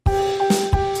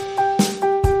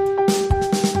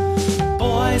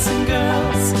boys and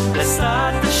girls, let's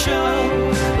start the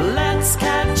show. Let's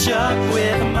catch up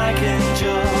with Mike and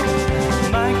Joe.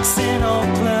 Mike's in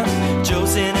Oakland,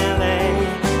 Joe's in LA.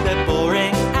 They're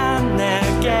boring and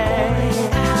they're gay.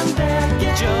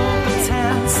 Joe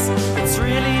pretends it's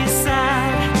really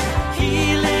sad.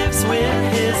 He lives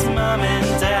with his mom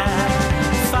and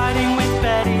dad, fighting with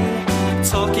Betty,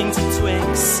 talking to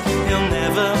Twix. He'll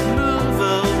never move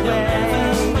away.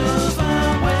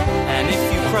 And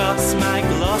if you cross Mike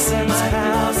Lawson's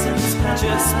path,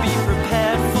 just be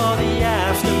prepared for the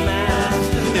aftermath.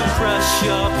 He'll crush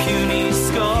your puny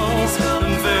skulls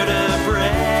and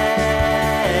vertebrae.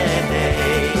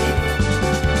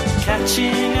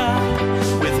 Catching up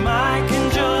with Mike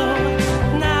and Joe.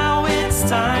 Now it's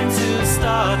time to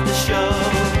start the show.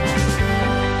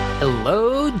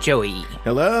 Hello, Joey.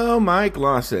 Hello, Mike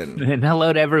Lawson. And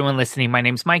hello to everyone listening. My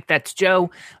name's Mike. That's Joe.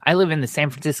 I live in the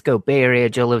San Francisco Bay Area.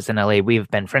 Joe lives in LA. We've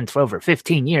been friends for over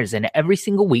 15 years, and every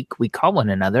single week we call one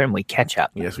another and we catch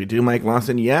up. Yes, we do, Mike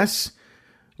Lawson. Yes,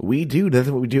 we do. That's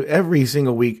what we do every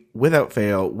single week without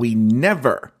fail. We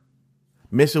never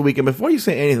miss a week. And before you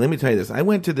say anything, let me tell you this. I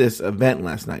went to this event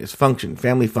last night. It's function,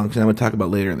 family function. I'm going to talk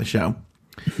about later in the show.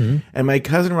 Mm-hmm. And my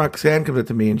cousin Roxanne comes up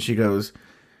to me and she goes,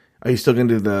 "Are you still going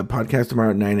to do the podcast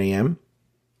tomorrow at 9 a.m.?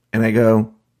 And I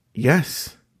go,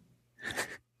 "Yes."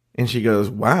 And she goes,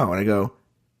 "Wow." And I go,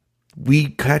 "We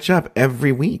catch up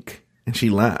every week." And she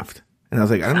laughed. And I was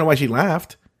like, I don't know why she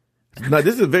laughed. No,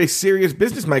 this is a very serious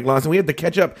business, Mike Lawson. We have to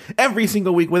catch up every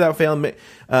single week without fail.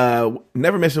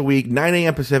 Never miss a week, 9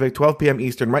 a.m. Pacific, 12 p.m.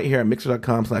 Eastern, right here at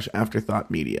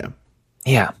mixer.com/afterthoughtmedia.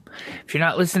 Yeah. If you're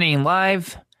not listening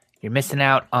live, you're missing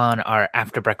out on our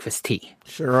after breakfast tea.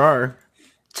 Sure are.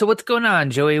 So what's going on,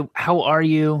 Joey? How are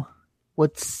you?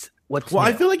 What's Well, new?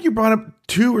 I feel like you brought up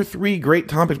 2 or 3 great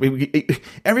topics.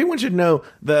 Everyone should know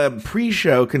the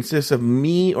pre-show consists of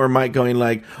me or Mike going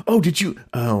like, "Oh, did you?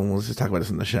 Oh, well, let's just talk about this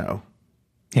in the show."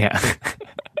 Yeah.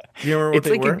 You remember what It's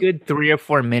they like were? a good 3 or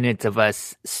 4 minutes of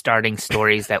us starting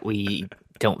stories that we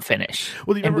don't finish.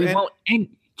 Well, you and remember- we won't. And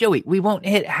Joey, we won't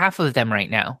hit half of them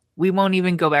right now. We won't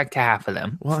even go back to half of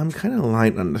them. Well, I'm kind of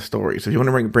light on the story, so if you want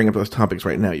to bring up those topics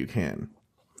right now, you can.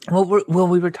 Well,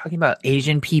 we were talking about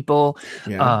Asian people.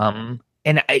 Yeah.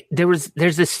 And there's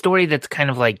this story that's kind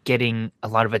of like getting a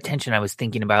lot of attention. I was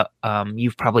thinking about,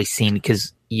 you've probably seen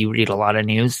because you read a lot of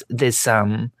news. This,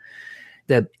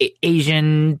 the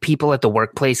Asian people at the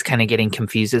workplace kind of getting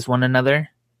confused as one another.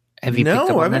 Have you? picked up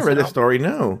No, on I've never read at this all? story.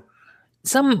 No.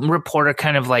 Some reporter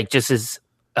kind of like just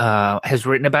has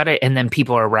written about it, and then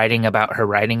people are writing about her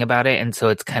writing about it, and so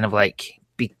it's kind of like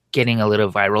getting a little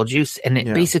viral juice. And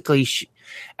it basically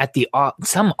at the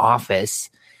some office,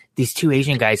 these 2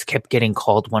 Asian guys kept getting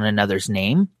called one another's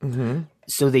name. Mm-hmm.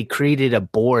 So they created a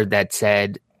board that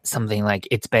said something like,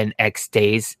 "It's been X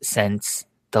days since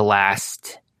the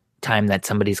last time that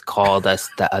somebody's called us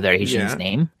the other Asian's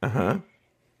name." Uh-huh.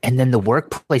 And then the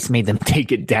workplace made them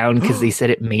take it down because they said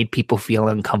it made people feel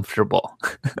uncomfortable.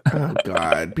 Oh,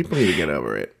 God. People need to get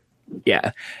over it.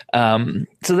 Yeah.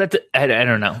 So that's, I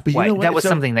don't know. But you why. know what? That was So-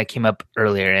 something that came up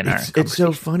earlier in our It's so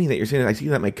conversation. funny that you're saying that. I see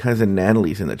that my cousin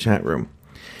Natalie's in the chat room.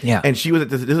 Yeah. And she was at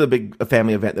this is a big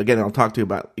family event. Again, I'll talk to you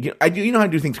about. I do. You know how I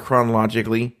do things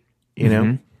chronologically. You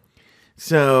know.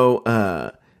 So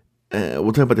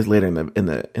we'll talk about this later in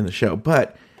the show.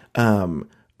 But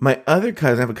my other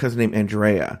cousin, I have a cousin named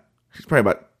Andrea. She's probably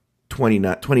about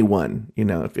 21. You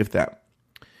know, if that.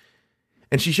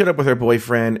 And she showed up with her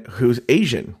boyfriend, who's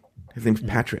Asian. His name's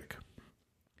Patrick.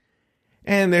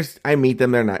 And I meet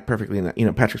them. They're not perfectly,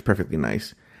 Patrick's perfectly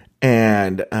nice,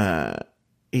 and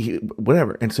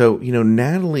whatever. And so,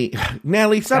 Natalie,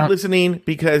 stop listening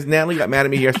because Natalie got mad at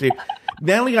me yesterday.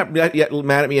 Natalie got mad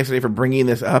at me yesterday for bringing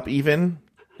this up. Even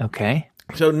Okay.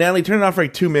 so, Natalie turned it off for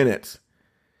like 2 minutes.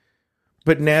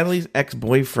 But Natalie's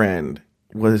ex-boyfriend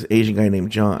was an Asian guy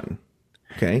named John.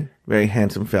 Okay, very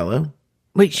handsome fellow.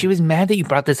 Wait, she was mad that you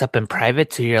brought this up in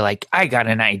private, so you're like, I got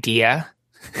an idea.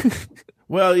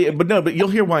 Well, yeah, but you'll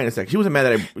hear why in a second. She wasn't mad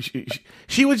that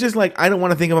she was just like, I don't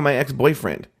want to think about my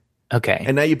ex-boyfriend. Okay.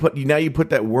 And now you put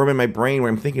that worm in my brain where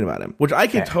I'm thinking about him, which I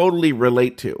can totally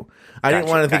relate to. I didn't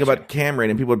want to think about Cameron,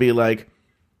 and people would be like,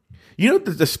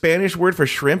 the Spanish word for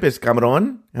shrimp is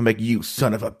camarón? I'm like, you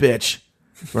son of a bitch,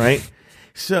 right?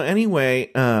 So anyway,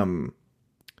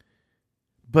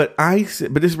 but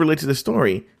this relates to the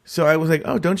story. So I was like,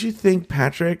 oh, don't you think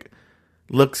Patrick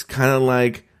looks kind of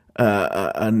like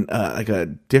like a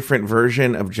different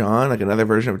version of John, like another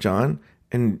version of John?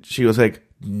 And she was like,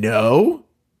 no.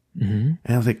 Mm-hmm.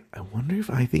 And I was like, I wonder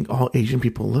if I think all Asian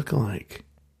people look alike.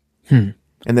 And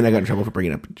then I got in trouble for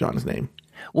bringing up John's name.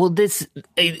 Well, this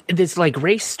like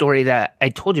race story that I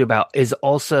told you about is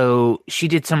also, she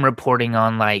did some reporting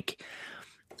on like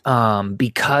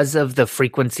because of the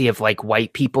frequency of like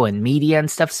white people in media and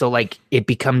stuff, so like it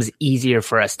becomes easier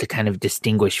for us to kind of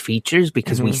distinguish features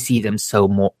because we see them so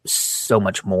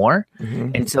much more.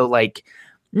 And so like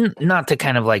not to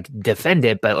kind of like defend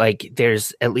it, but like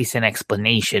there's at least an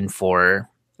explanation for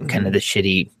kind of the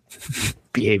shitty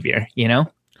behavior, you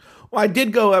know? Well, I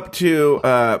did go up to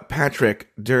Patrick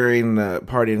during the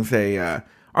party and say,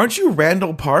 aren't you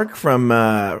Randall Park from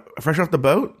Fresh Off the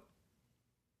Boat?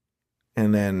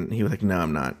 And then he was like, no,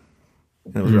 I'm not.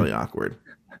 And it was really awkward.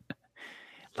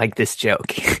 Like this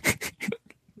joke.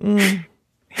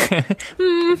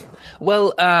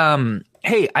 Well,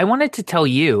 hey, I wanted to tell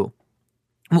you,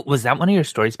 was that one of your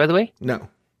stories, by the way? No.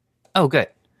 Oh, good.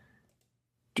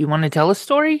 Do you want to tell a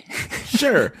story?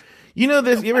 Sure. You know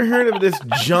this? You ever heard of this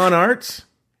John Arts?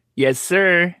 Yes,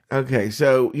 sir. Okay,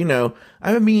 so,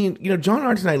 I mean, John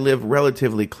Arts and I live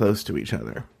relatively close to each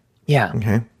other. Yeah.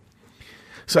 Okay.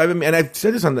 So I've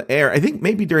said this on the air, I think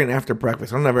maybe during After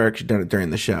Breakfast. I don't know if I've actually done it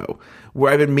during the show,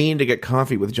 where I've been meaning to get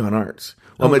coffee with John Arts.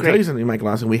 Well, I'm going to tell you something, Mike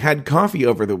Lawson. We had coffee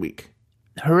over the week.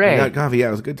 Hooray. We got coffee. Yeah,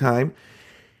 it was a good time.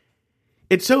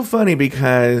 It's so funny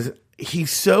because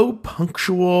he's so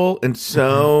punctual and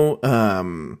so,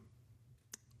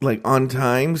 like, on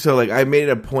time. So, like, I made it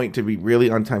a point to be really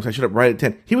on time. So I showed up right at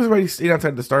 10. He was already sitting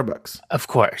outside the Starbucks. Of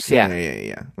course, yeah.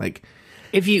 Yeah. Like,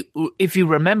 if you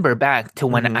remember back to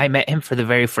when I met him for the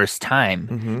very first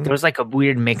time, there was like a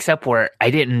weird mix-up where I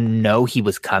didn't know he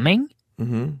was coming,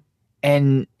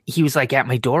 and he was like at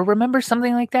my door. Remember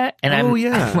something like that? And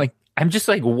I'm just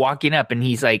like walking up, and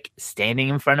he's like standing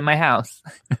in front of my house.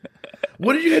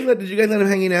 What did you guys let? Did you guys let him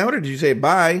hanging out, or did you say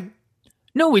bye?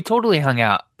 No, we totally hung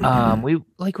out. We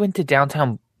like went to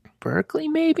downtown Berkeley,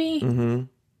 maybe.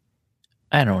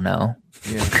 I don't know.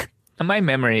 Yeah, my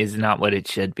memory is not what it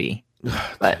should be.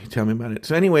 But tell me about it.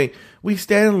 So anyway, we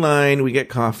stand in line, we get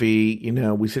coffee,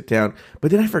 we sit down. But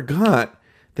then I forgot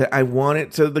that I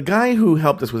wanted. So the guy who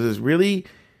helped us was this really,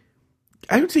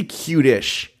 I would say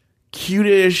cutish,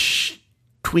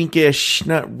 twinkish,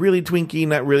 not really twinky,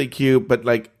 not really cute, but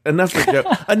like enough for Joe,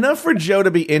 enough for Joe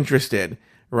to be interested,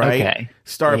 right? Okay.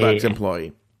 Starbucks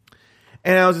employee.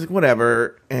 And I was like,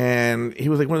 whatever. And he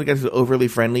was like one of the guys who's overly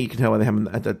friendly. You can tell when they have him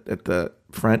at the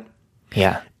front.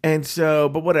 Yeah. And so,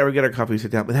 but whatever, get our coffee, sit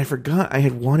down. But I forgot I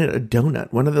had wanted a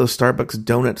donut. One of those Starbucks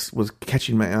donuts was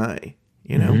catching my eye,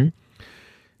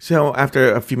 So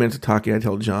after a few minutes of talking, I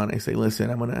told John, I say, listen,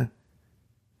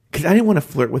 because I didn't want to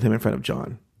flirt with him in front of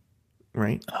John,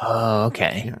 right? Oh,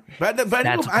 okay. Yeah. But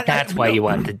that's why you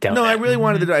wanted the donut. No, I really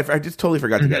wanted the donut. I just totally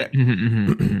forgot to get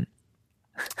it.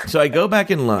 So I go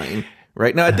back in line,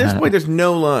 right? Now, at this point, there's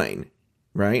no line,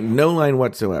 right? No line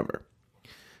whatsoever.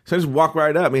 So I just walk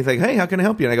right up, and he's like, hey, how can I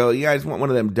help you? And I go, yeah, I just want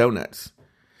one of them donuts.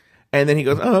 And then he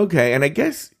goes, oh, okay. And I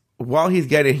guess while he's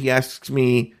getting it, he asks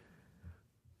me,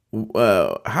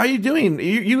 how are you doing?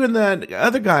 You and the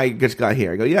other guy just got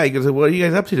here. I go, yeah. He goes, what are you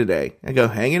guys up to today? I go,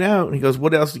 hanging out. And he goes,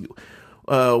 what else?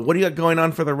 What do you got going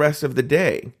on for the rest of the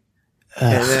day?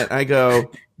 And then I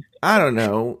go, I don't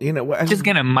know. Just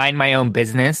going to mind my own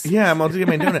business. Yeah, I'm just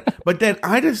getting my donut. But then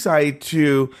I decide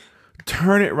to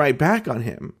turn it right back on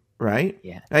him. Right?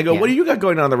 Yeah. And I go, what do you got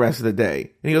going on the rest of the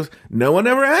day? And he goes, no one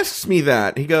ever asks me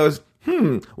that. He goes,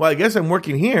 well, I guess I'm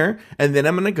working here, and then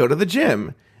I'm going to go to the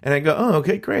gym. And I go, oh,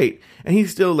 okay, great. And he's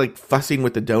still like fussing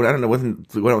with the donut. I don't know what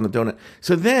on the donut.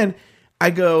 So then I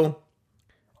go,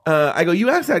 you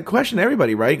asked that question to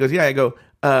everybody, right? He goes, yeah. I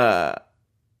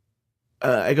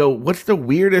go, what's the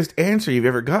weirdest answer you've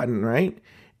ever gotten, right?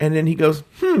 And then he goes,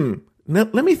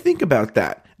 let me think about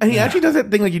that. And he actually does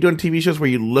that thing like you do on TV shows where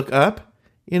you look up.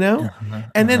 And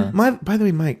then by the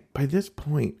way, Mike, by this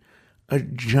point, a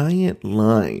giant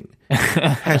line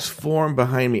has formed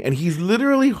behind me, and he's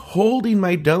literally holding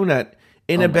my donut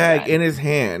in a bag in his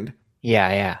hand.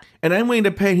 Yeah. And I'm waiting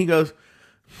to pay, and he goes,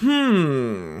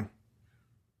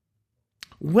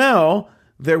 well,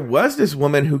 there was this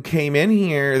woman who came in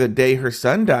here the day her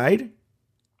son died.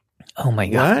 Oh my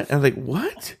God. What? I was like,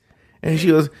 what? And she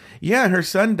goes, yeah, her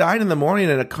son died in the morning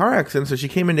in a car accident, so she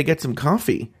came in to get some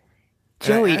coffee.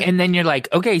 Joey, and then you're like,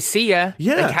 okay, see ya.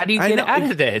 Yeah. Like, how do you get out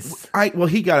of this? Well,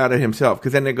 he got out of himself,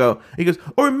 because then he goes,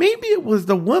 or maybe it was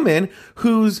the woman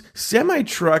whose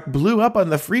semi-truck blew up on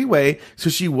the freeway,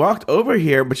 so she walked over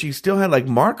here, but she still had like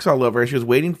marks all over her. She was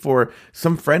waiting for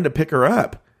some friend to pick her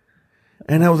up.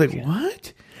 And I was like,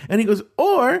 what? And he goes,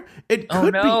 or it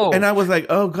could no. be. And I was like,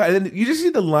 oh God. And then you just see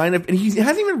the line of, and he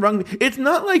hasn't even rung. It's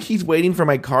not like he's waiting for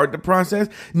my card to process.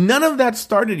 None of that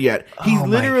started yet. He's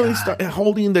literally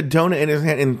holding the donut in his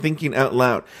hand and thinking out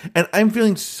loud. And I'm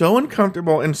feeling so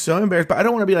uncomfortable and so embarrassed, but I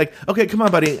don't want to be like, okay, come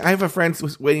on, buddy. I have a friend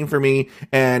who's waiting for me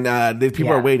and the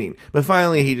people are waiting. But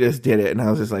finally he just did it. And I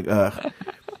was just like, ugh.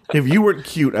 If you weren't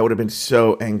cute, I would have been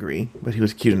so angry. But he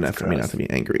was cute enough for me not to be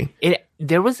angry.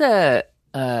 There was a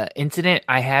incident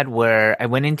I had where I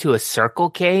went into a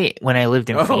Circle K when I lived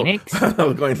in Phoenix. I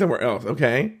was going somewhere else.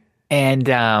 Okay. And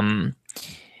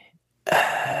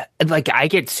like I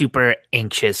get super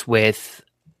anxious with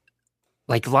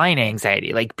like line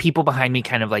anxiety, like people behind me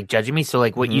kind of like judging me. So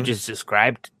like what you just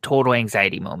described, total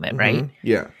anxiety moment, right?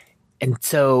 Yeah. And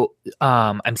so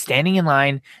I'm standing in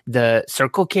line. The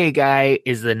Circle K guy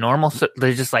is the normal,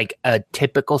 they're just like a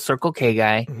typical Circle K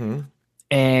guy.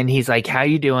 And he's like, how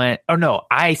you doing? Oh, no,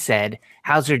 I said,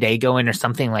 how's your day going or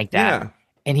something like that. Yeah.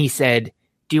 And he said,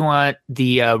 do you want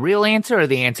the real answer or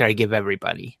the answer I give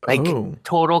everybody? Like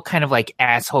total kind of like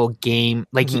asshole game.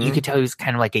 Like you could tell he was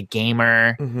kind of like a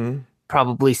gamer,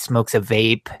 probably smokes a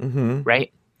vape,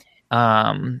 right?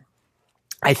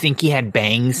 I think he had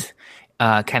bangs.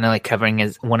 Kind of like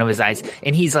covering one of his eyes.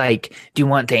 And he's like, do you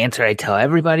want the answer I tell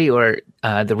everybody or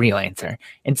the real answer?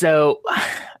 And so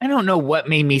I don't know what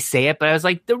made me say it, but I was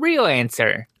like, the real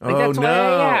answer. Like, that's why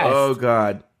I asked. Oh,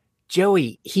 God.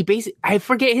 Joey, I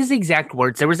forget his exact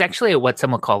words. There was actually a What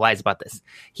Some Would Call Lies about this.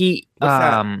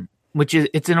 Which is,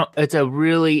 it's a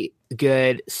really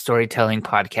good storytelling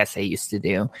podcast I used to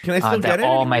do. Can I still get it?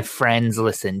 All my friends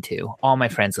listen to. All my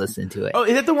friends listen to it. Oh,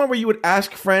 is that the one where you would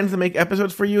ask friends to make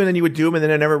episodes for you and then you would do them and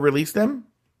then I never release them?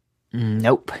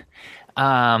 Nope.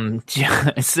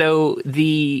 So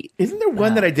isn't there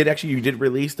one that I did actually? You did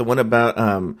release the one about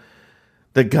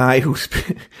the guy who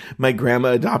my grandma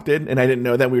adopted and I didn't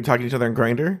know that we were talking to each other on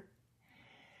Grindr.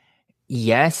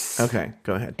 Yes. Okay,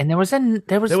 go ahead. And there was one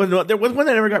that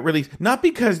never got released, not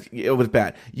because it was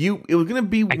bad. It was going to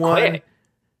be one. Quit.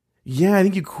 Yeah, I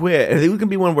think you quit. I think it was going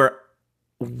to be one where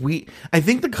I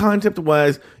think the concept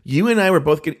was you and I were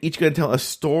both each going to tell a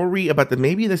story about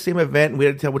maybe the same event. And we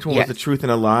had to tell which one was the truth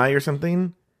and a lie or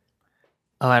something.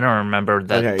 Oh, I don't remember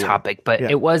the topic, but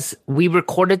it was you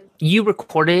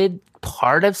recorded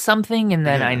part of something, and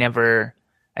then I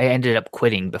ended up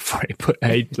quitting before I put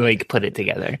it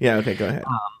together. Yeah. Okay. Go ahead.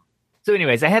 So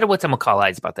anyways, I had a What Some Would Call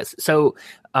Lies about this. So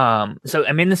I'm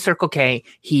in the Circle K.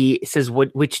 He says,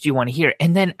 which do you want to hear?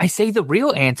 And then I say the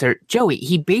real answer. Joey,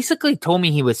 he basically told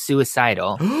me he was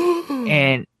suicidal.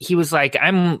 And he was like,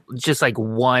 I'm just like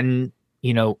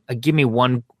give me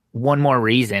one more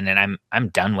reason and I'm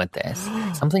done with this.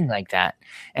 Something like that.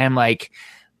 And I'm like,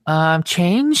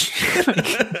 change?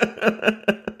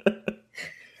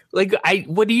 Like,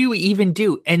 what do you even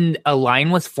do? And a line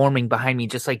was forming behind me,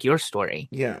 just like your story.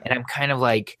 Yeah. And I'm kind of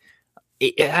like,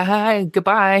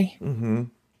 goodbye. And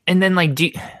then, like,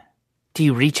 do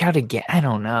you reach out again? I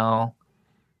don't know.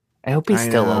 I hope he's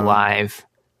still alive.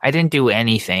 I didn't do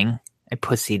anything. I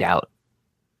pussied out.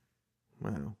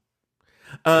 Wow.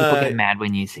 People get mad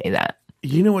when you say that.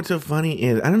 You know what's so funny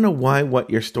is, I don't know what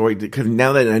your story did, because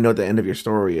now that I know what the end of your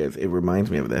story is, it reminds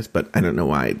me of this, but I don't know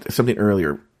why. Something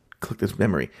earlier click this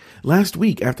memory. Last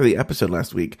week, after the episode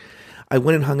last week, I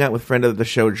went and hung out with friend of the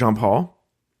show, Jean Paul.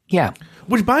 Yeah.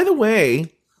 Which, by the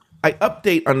way, I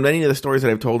update on many of the stories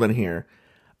that I've told in here.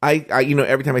 I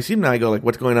every time I see him now, I go like,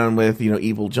 what's going on with,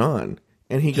 Evil John?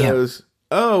 And he goes,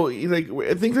 oh, he's like,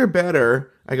 things are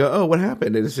better. I go, oh, what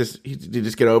happened? And it's just, did you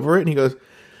just get over it? And he goes,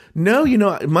 no,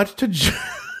 much to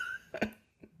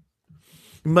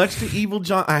Evil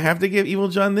John, I have to give Evil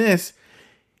John this.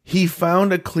 He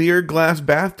found a clear glass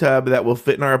bathtub that will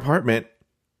fit in our apartment.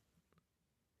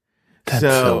 That's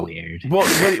so weird. Well,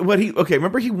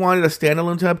 remember he wanted a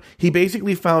standalone tub? He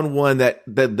basically found one that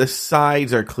the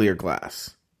sides are clear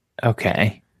glass.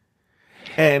 Okay.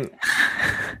 And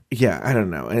yeah, I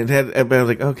don't know. And I was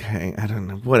like, okay, I don't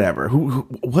know, whatever.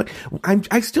 What?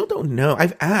 I still don't know.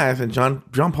 I've asked, and John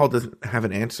Paul doesn't have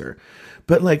an answer.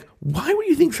 But like, why would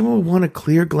you think someone would want a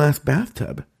clear glass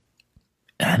bathtub?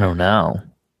 I don't know.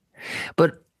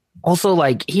 But also,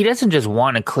 like, he doesn't just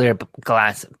want a clear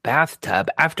glass bathtub.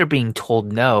 After being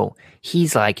told no,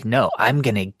 he's like, no, I'm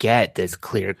going to get this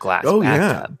clear glass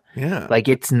bathtub. Yeah. Like,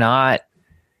 it's not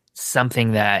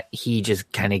something that he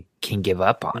just kind of can give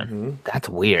up on. That's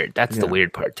weird. That's the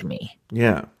weird part to me.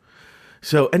 Yeah.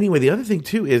 So anyway, the other thing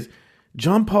too is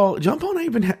John Paul and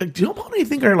I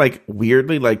think are like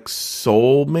weirdly like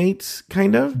soulmates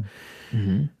kind of,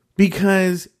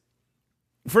 because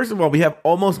first of all, we have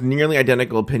almost nearly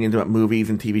identical opinions about movies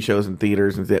and TV shows and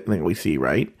theaters and things we see,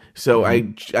 right? So I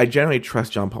generally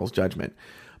trust John Paul's judgment.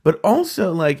 But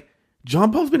also, like,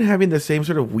 John Paul's been having the same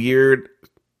sort of weird,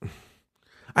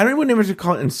 I don't even know if to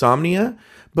call it insomnia,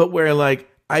 but where, like,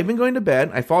 I've been going to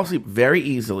bed, I fall asleep very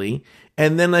easily,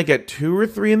 and then, like, at 2 or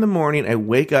 3 in the morning, I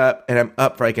wake up, and I'm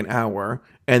up for, like, an hour,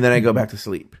 and then I go back to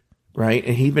sleep, right?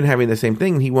 And he's been having the same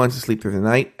thing. He wants to sleep through the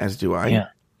night, as do I. Yeah.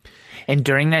 And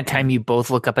during that time, you both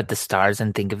look up at the stars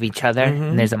and think of each other,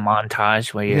 and there's a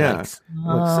montage where you're like,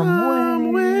 somewhere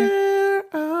out there.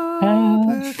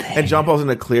 And John Paul's in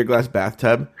a clear glass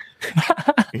bathtub,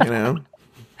 you know?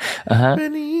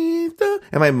 Beneath the...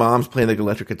 And my mom's playing like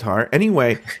electric guitar.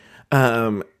 Anyway,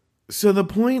 so the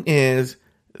point is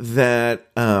that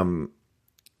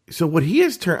so what he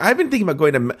has turned, I've been thinking about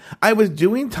going to, I was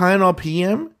doing Tylenol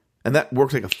PM, and that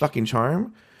works like a fucking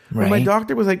charm. Right. My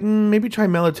doctor was like, maybe try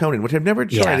melatonin, which I've never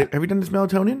tried. Yeah. Have you done this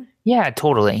melatonin? Yeah,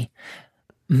 totally.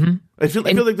 Mm-hmm. I feel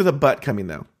like there's a butt coming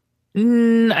though.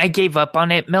 I gave up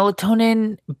on it.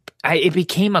 Melatonin, it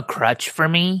became a crutch for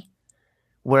me,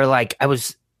 where like I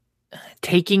was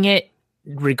taking it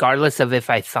regardless of if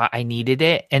I thought I needed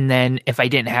it. And then if I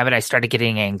didn't have it, I started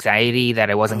getting anxiety that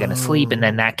I wasn't going to sleep. And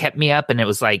then that kept me up. And it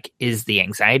was like, is the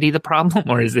anxiety the problem,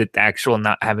 or is it the actual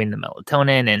not having the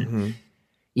melatonin? And,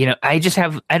 you know, I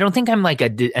don't think I'm like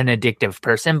an addictive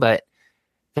person, but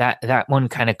that one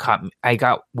kind of caught me. I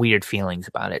got weird feelings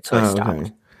about it. So I stopped.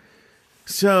 Okay.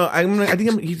 So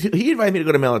he advised me to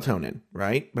go to melatonin,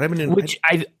 right? But I've been which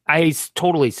I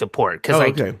totally support,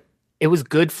 because it was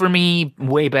good for me,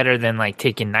 way better than like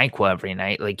taking NyQuil every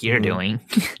night, like you're doing.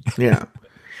 Yeah.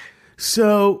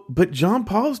 So, but John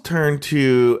Paul's turned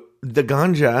to the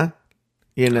ganja,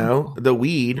 you know, the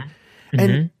weed,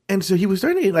 and so he was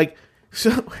starting to like.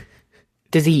 So,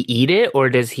 does he eat it or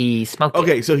does he smoke it?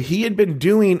 Okay, so he had been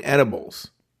doing edibles,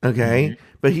 okay,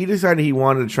 but he decided he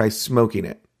wanted to try smoking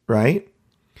it, right?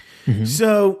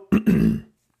 So,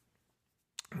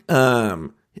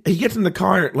 he gets in the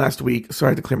car last week. Sorry,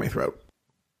 I had to clear my throat.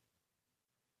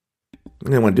 I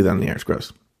didn't want to do that on the air. It's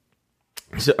gross.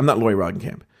 So I'm not Lori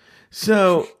Roggenkamp.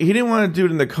 So he didn't want to do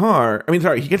it in the car. I mean,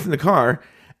 sorry, he gets in the car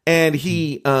and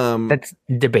he... That's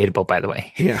debatable, by the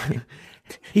way. Yeah.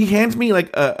 He hands me like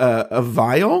a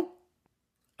vial.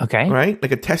 Okay. Right?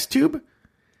 Like a test tube.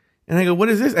 And I go, what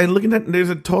is this? And looking at, there's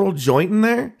a total joint in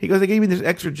there. He goes, they gave me this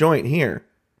extra joint here.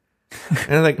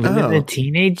 And I'm like, Living the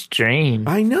teenage dream.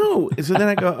 I know. So then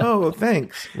I go, oh,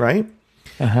 thanks. Right?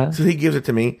 So he gives it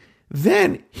to me.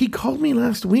 Then he called me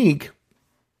last week.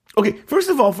 Okay, first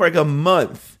of all, for like a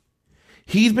month,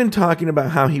 he's been talking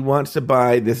about how he wants to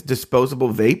buy this disposable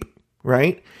vape,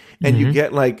 right? And you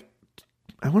get like,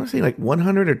 I want to say like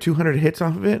 100 or 200 hits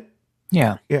off of it.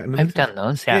 Yeah. I've done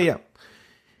those. Yeah.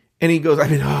 And he goes, I'm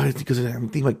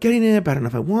thinking about getting it, but I don't know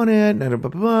if I want it. And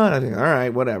blah, blah, blah. I think, all right,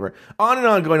 whatever. On and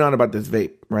on, going on about this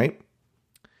vape, right?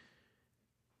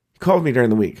 He called me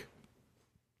during the week.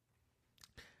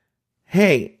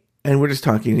 Hey, and we're just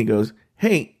talking. And he goes,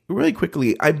 hey, really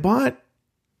quickly, I bought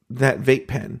that vape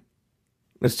pen.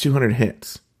 That's 200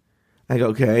 hits. I go,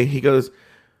 okay. He goes,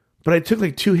 but I took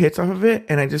like 2 hits off of it,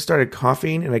 and I just started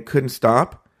coughing, and I couldn't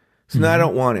stop. So now I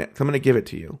don't want it. So I'm going to give it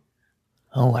to you.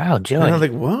 Oh, wow, Joey. And I was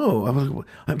like, whoa.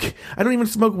 I don't even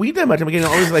smoke weed that much. I'm getting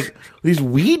all these like these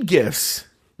weed gifts.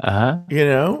 You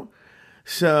know?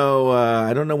 So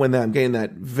I don't know when I'm getting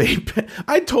that vape.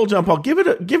 I told John Paul, give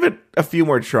it a few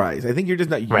more tries. I think you're just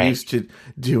not used to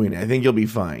doing it. I think you'll be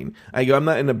fine. I go, I'm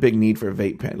not in a big need for a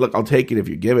vape pen. Look, I'll take it if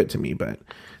you give it to me, but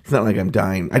it's not like I'm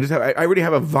dying. I already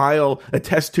have a vial, a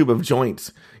test tube of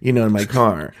joints, you know, in my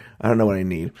car. I don't know what I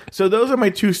need. So those are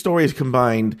my 2 stories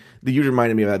combined that you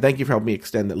reminded me of that. Thank you for helping me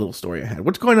extend that little story I had.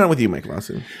 What's going on with you, Mike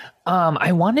Lawson?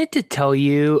 I wanted to tell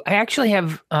you, I actually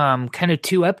have kind of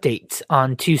 2 updates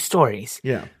on 2 stories.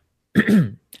 Yeah.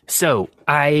 So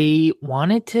I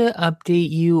wanted to update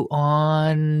you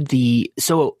on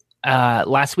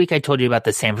last week I told you about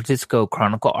the San Francisco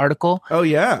Chronicle article. Oh,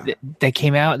 yeah. That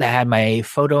came out that had my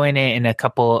photo in it and a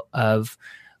couple of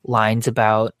lines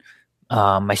about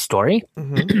my story.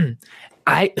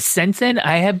 Since then,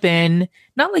 I have been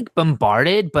not like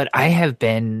bombarded, but I have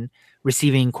been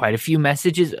receiving quite a few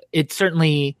messages. It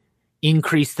certainly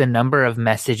increased the number of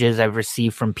messages I've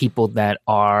received from people that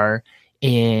are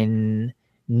in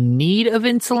need of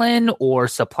insulin or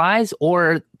supplies,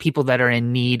 or people that are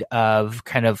in need of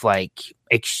kind of like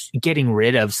getting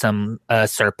rid of some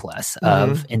surplus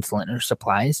of insulin or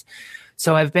supplies.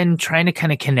 So I've been trying to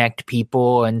kind of connect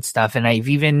people and stuff. And I've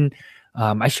even,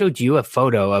 I showed you a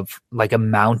photo of like a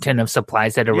mountain of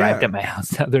supplies that arrived at my house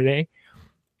the other day.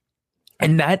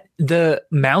 And that the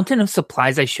mountain of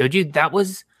supplies I showed you, that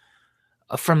was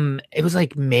it was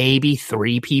like maybe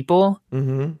 3 people,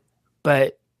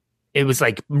 but it was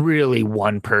like really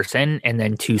one person and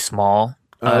then 2 small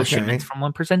shipments from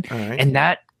one person. Right. And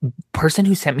that person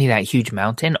who sent me that huge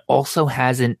mountain also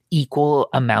has an equal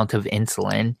amount of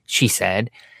insulin, she said.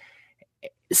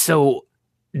 So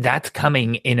that's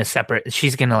coming in a separate.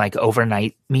 She's gonna like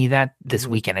overnight me that this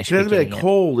weekend. I should be like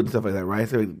cold and stuff like that, right?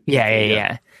 So,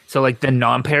 yeah. So like the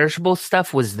non-perishable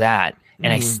stuff was that,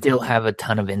 and I still have a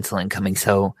ton of insulin coming.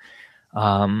 So,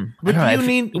 but what are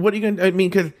you gonna? I mean,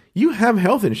 because you have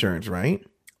health insurance, right?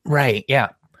 Right. Yeah.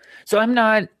 So I'm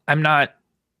not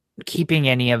keeping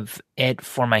any of it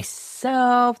for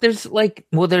myself. There's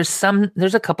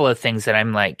a couple of things that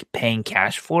I'm like paying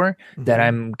cash for that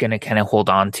I'm going to kind of hold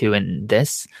on to in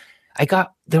this.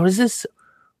 There was this,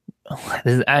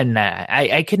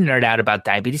 I could nerd out about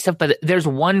diabetes stuff, but there's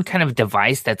one kind of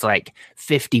device that's like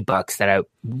 $50 that I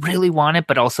really wanted,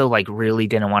 but also like really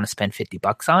didn't want to spend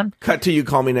 $50 on. Cut to you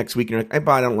call me next week and you're like,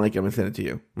 I don't like it. I'm going to send it to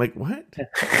you. I'm like, what?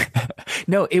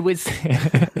 No, it was,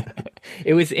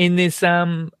 it was in this,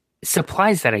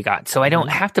 supplies that I got, so I don't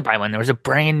have to buy one. There was a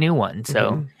brand new one,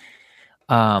 so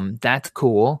that's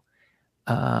cool.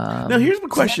 Now here's the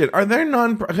question: are there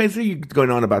I see you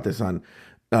going on about this on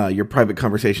your private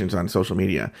conversations on social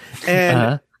media,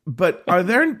 and but are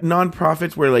there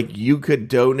nonprofits where like you could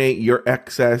donate your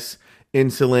excess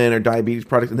insulin or diabetes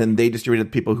products and then they distribute it to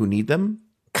people who need them?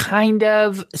 Kind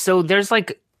of. So there's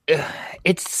like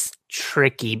it's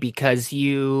tricky because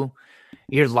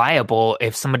you're liable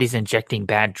if somebody's injecting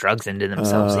bad drugs into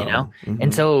themselves, you know?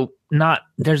 And so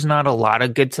there's not a lot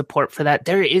of good support for that.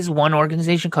 There is one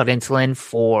organization called Insulin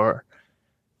for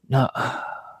why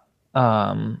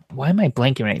am I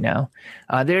blanking right now?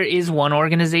 There is one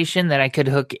organization that I could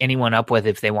hook anyone up with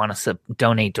if they want to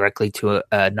donate directly to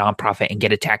a nonprofit and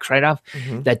get a tax write-off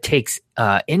that takes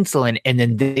insulin, and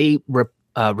then they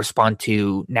respond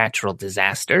to natural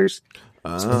disasters.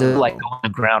 So they're like on the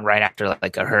ground right after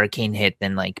like a hurricane hit,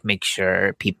 then like make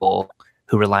sure people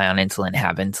who rely on insulin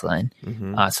have insulin.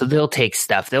 So they'll take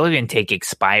stuff. They'll even take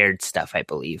expired stuff, I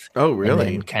believe. Oh,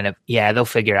 really? And kind of, they'll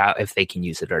figure out if they can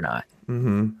use it or not.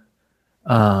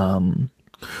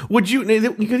 Would you?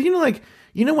 Because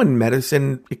when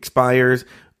medicine expires.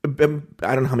 I don't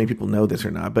know how many people know this or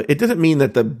not, but it doesn't mean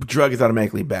that the drug is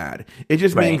automatically bad. It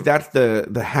just means that's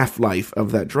the half-life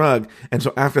of that drug. And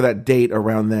so after that date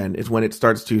around then is when it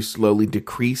starts to slowly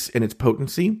decrease in its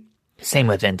potency. Same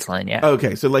with insulin, yeah.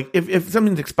 Okay, so like if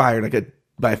something's expired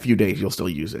by a few days, you'll still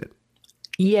use it.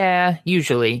 Yeah,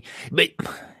 usually. But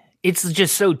it's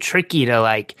just so tricky to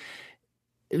like,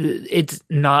 it's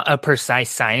not a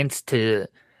precise science to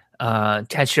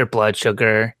test your blood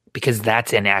sugar, because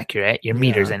that's inaccurate. Your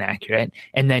meter's inaccurate.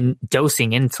 And then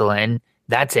dosing insulin,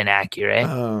 that's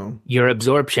inaccurate. Your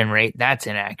absorption rate, that's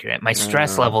inaccurate. My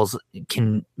stress levels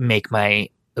can make my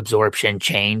absorption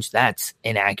change. That's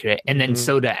inaccurate. And then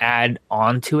so to add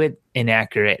on to it,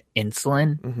 inaccurate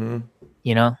insulin,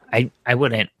 I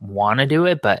wouldn't want to do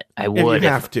it, but I would. You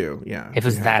have to, yeah. If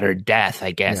it's that or death,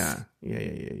 I guess.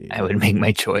 Yeah. I would make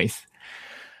my choice.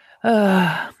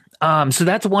 So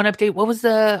that's one update. What was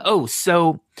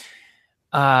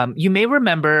you may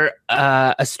remember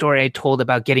a story I told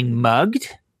about getting mugged.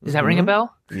 Does that ring a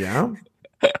bell? Yeah.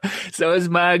 So I was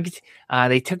mugged.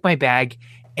 They took my bag.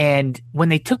 And when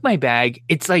they took my bag,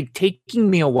 it's like taking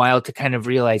me a while to kind of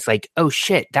realize like, oh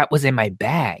shit, that was in my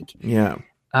bag. Yeah.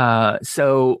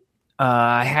 So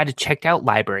I had a checked out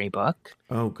library book.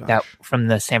 Oh gosh. That from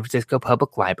the San Francisco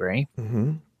Public Library.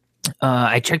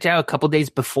 I checked it out a couple days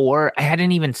before. I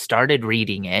hadn't even started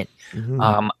reading it.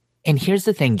 And here's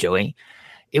the thing, Joey.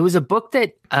 It was a book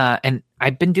that, and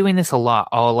I've been doing this a lot.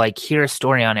 I'll like hear a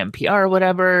story on NPR or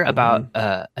whatever about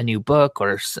a new book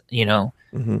or,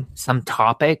 some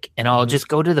topic. And I'll just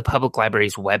go to the public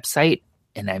library's website,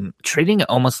 and I'm treating it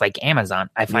almost like Amazon.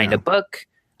 I find a book,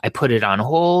 I put it on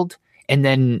hold, and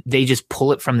then they just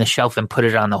pull it from the shelf and put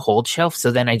it on the hold shelf.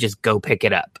 So then I just go pick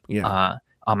it up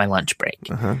on my lunch break.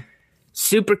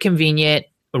 Super convenient,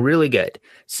 really good.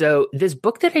 So this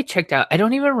book that I checked out, I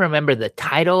don't even remember the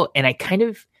title, and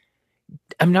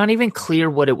I'm not even clear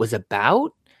what it was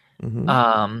about.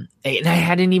 And I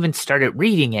hadn't even started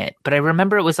reading it, but I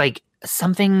remember it was like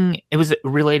something, it was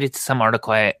related to some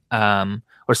article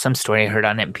or some story I heard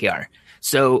on NPR.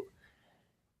 So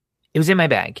it was in my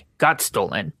bag, got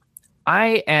stolen.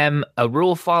 I am a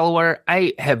rule follower.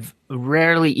 I have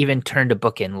rarely even turned a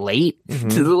book in late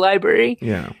to the library.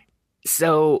 Yeah.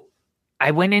 So I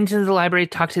went into the library,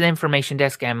 talked to the information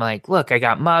desk, and I'm like, look, I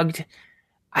got mugged.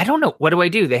 I don't know. What do I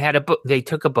do? They had a book. They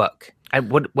took a book.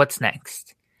 What's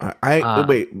next?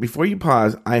 Wait, before you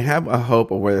pause, I have a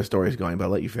hope of where the story's going, but I'll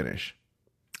let you finish.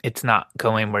 It's not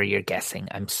going where you're guessing.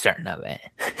 I'm certain of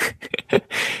it.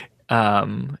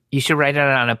 You should write it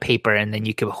on a paper and then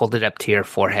you can hold it up to your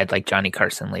forehead like Johnny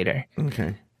Carson later.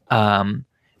 Okay.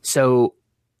 So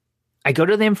I go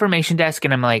to the information desk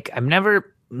and I'm like, I've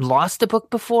never lost a book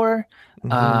before.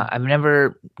 I've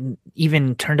never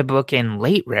even turned a book in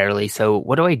late, rarely. So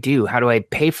what do I do? How do I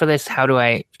pay for this? How do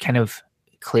I kind of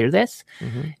clear this?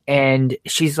 And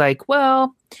she's like,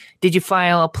 well, did you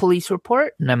file a police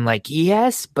report? And I'm like,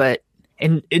 yes, but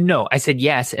and no, I said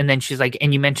yes. And then she's like,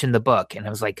 and you mentioned the book. And I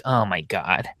was like, oh my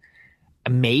God,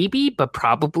 maybe, but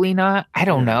probably not. I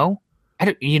don't know.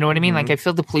 You know what I mean? Like I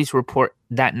filled the police report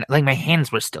that like my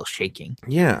hands were still shaking.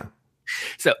 Yeah.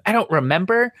 So I don't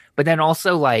remember, but then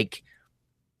also like,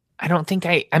 I don't think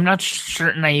I'm not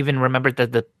certain I even remembered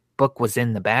that the book was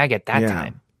in the bag at that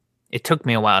time. It took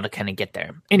me a while to kind of get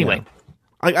there. Anyway.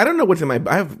 I don't know what's in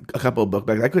I have a couple of book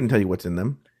bags. I couldn't tell you what's in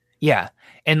them. Yeah.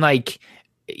 And like,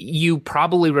 you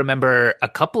probably remember a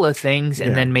couple of things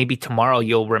and then maybe tomorrow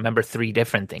you'll remember 3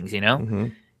 different things, you know?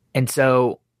 And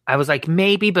so I was like,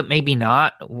 maybe, but maybe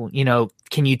not. You know,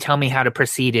 can you tell me how to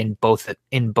proceed in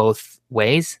both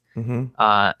ways?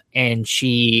 And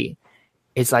she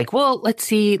is like, well, let's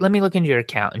see. Let me look into your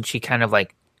account. And she kind of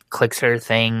like clicks her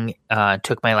thing,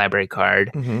 took my library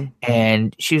card,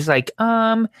 and she was like,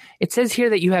 it says here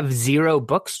that you have 0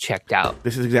 books checked out.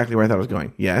 This is exactly where I thought it was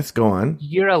going. Yes, go on.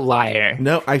 You're a liar.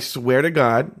 No, I swear to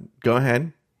God. Go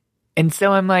ahead. And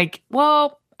so I'm like,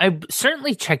 well, I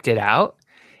certainly checked it out.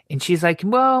 And she's like,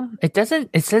 well, it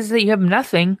says that you have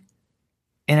nothing.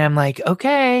 And I'm like,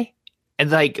 okay. And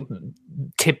like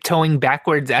tiptoeing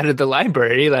backwards out of the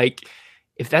library, like,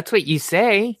 if that's what you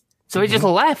say. So I just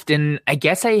left, and I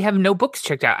guess I have no books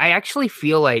checked out. I actually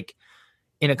feel like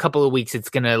in a couple of weeks it's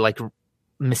going to like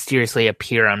mysteriously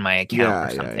appear on my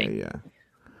account or something. Yeah.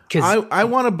 Because I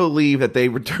want to believe that they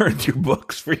returned your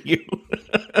books for you.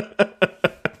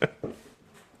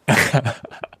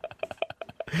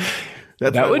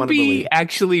 That would be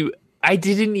actually. I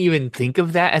didn't even think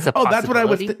of that as a possibility. That's what I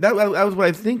was. That was what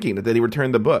I was thinking, that they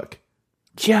returned the book.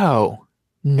 Joe,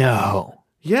 no.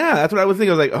 Yeah, that's what I was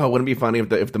thinking. I was like, oh, wouldn't it be funny if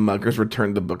the muggers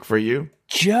returned the book for you?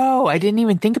 Joe, I didn't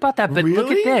even think about that, but really?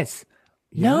 Look at this.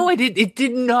 Yeah. No, it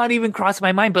did not even cross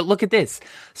my mind, but look at this.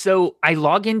 So I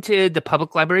log into the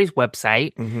public library's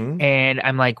website and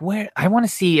I'm like, I want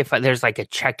to see if there's like a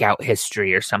checkout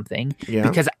history or something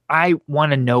because I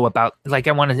want to know about, like,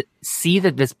 I want to see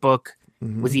that this book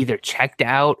was either checked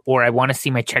out or I want to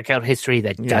see my checkout history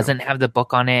that doesn't have the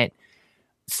book on it.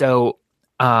 So,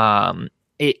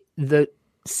 the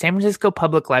San Francisco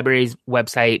Public Library's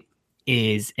website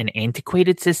is an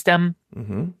antiquated system,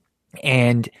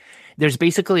 and there's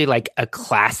basically like a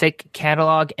classic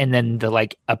catalog and then the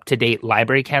like up-to-date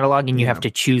library catalog, and you have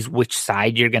to choose which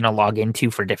side you're going to log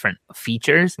into for different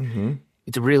features.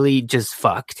 It's really just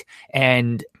fucked.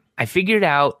 And I figured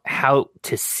out how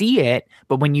to see it,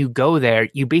 but when you go there,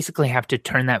 you basically have to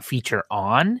turn that feature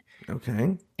on.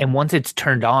 Okay. And once it's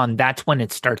turned on, that's when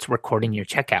it starts recording your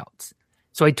checkouts.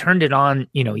 So I turned it on,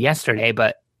 yesterday,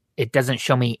 but it doesn't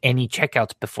show me any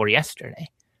checkouts before yesterday.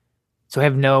 So I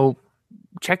have no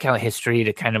checkout history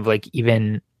to kind of like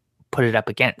even put it up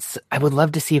against. I would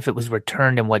love to see if it was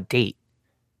returned and what date.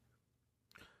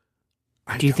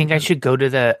 Do you think I should go to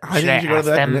the? Should I ask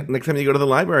them next time you go to the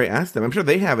library? Ask them. I'm sure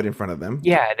they have it in front of them.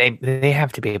 Yeah, they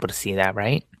have to be able to see that,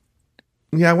 right?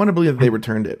 Yeah, I want to believe that they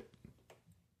returned it.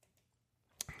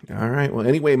 All right. Well,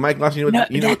 anyway, Mike Lawson,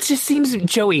 that just seems,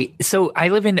 Joey. So I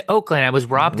live in Oakland. I was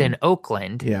robbed in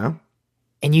Oakland. Yeah.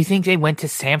 And you think they went to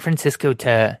San Francisco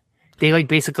they like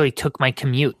basically took my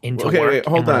commute into work? Wait,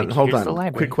 hold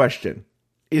on. Quick question.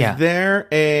 Is there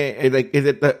do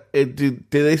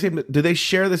they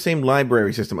share the same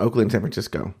library system, Oakland and San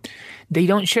Francisco? They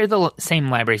don't share the same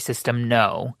library system,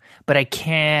 no. But I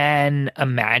can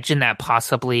imagine that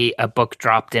possibly a book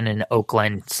dropped in an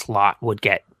Oakland slot would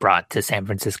get brought to San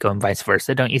Francisco and vice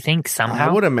versa, don't you think, somehow?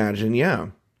 I would imagine, yeah.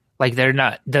 Like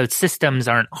the systems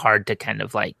aren't hard to kind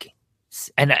of like,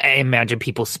 and I imagine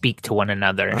people speak to one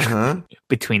another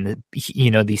between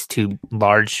these two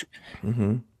large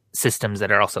systems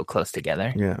that are also close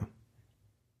together. Yeah.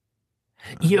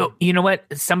 You know what?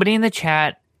 Somebody in the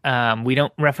chat, we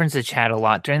don't reference the chat a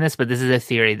lot during this, but this is a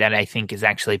theory that I think is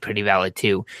actually pretty valid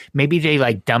too. Maybe they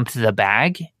like dumped the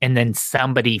bag and then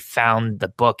somebody found the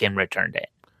book and returned it.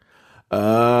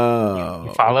 Oh.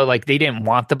 You follow? Like they didn't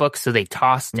want the book, so they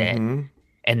tossed it.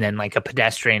 And then like a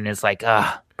pedestrian is like,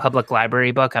 public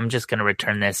library book, I'm just going to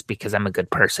return this because I'm a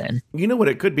good person. You know what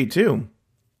it could be too?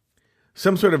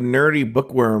 some sort of nerdy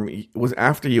bookworm was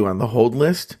after you on the hold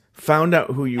list, found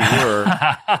out who you were,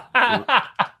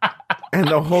 and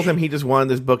the whole time he just wanted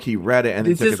this book, he read it, and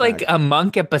this is like a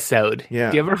Monk episode.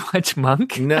 Yeah. Do you ever watch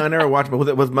Monk? No, I never watched, but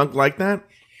was Monk like that?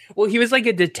 Well, he was like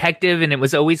a detective, and it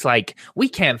was always like, we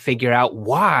can't figure out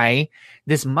why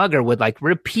this mugger would like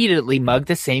repeatedly mug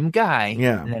the same guy.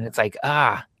 Yeah. And then it's like,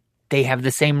 they have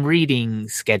the same reading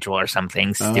schedule or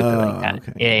something stupid like that.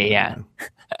 Okay. Yeah.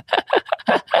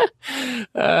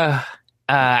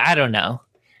 I don't know.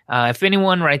 If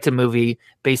anyone writes a movie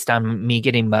based on me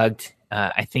getting mugged,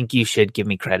 I think you should give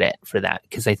me credit for that,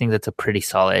 because I think that's a pretty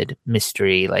solid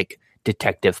mystery, like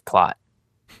detective plot.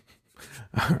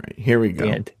 All right, here we go.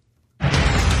 The end.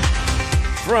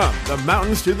 From the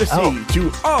mountains to the sea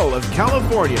to all of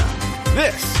California,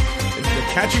 this is the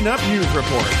Catching Up News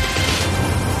Report.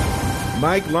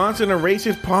 Mike Lawson erased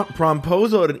his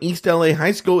promposal at an East LA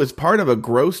high school as part of a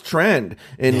gross trend.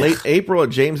 In late April, a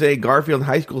James A. Garfield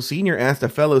High School senior asked a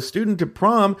fellow student to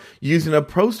prom using a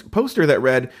poster that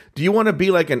read, "Do you want to be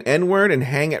like an N-word and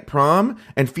hang at prom?"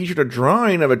 and featured a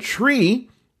drawing of a tree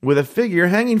with a figure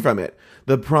hanging from it.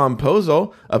 The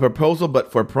promposal, a proposal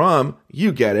but for prom,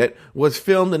 you get it, was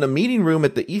filmed in a meeting room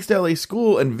at the East LA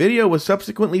school, and video was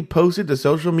subsequently posted to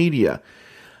social media.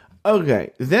 Okay,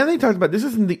 then they talked about, this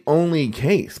isn't the only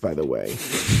case, by the way.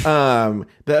 The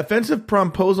offensive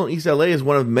promposal in East LA is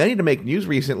one of many to make news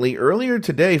recently. Earlier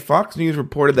today, Fox News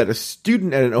reported that a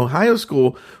student at an Ohio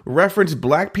school referenced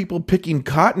black people picking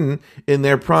cotton in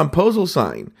their promposal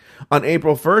sign. On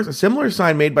April 1st, a similar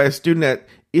sign made by a student at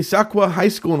Issaquah High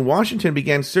School in Washington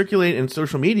began circulating in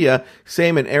social media,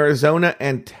 same in Arizona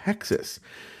and Texas.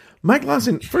 Mike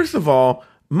Lawson, first of all,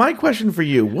 my question for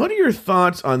you, what are your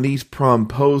thoughts on these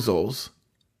promposals?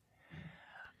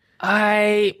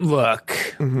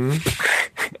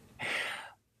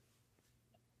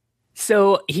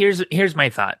 So here's my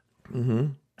thought.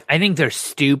 I think they're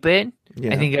stupid.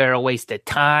 Yeah. I think they're a waste of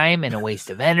time and a waste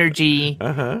of energy,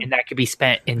 and that could be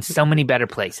spent in so many better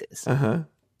places.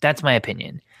 That's my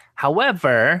opinion.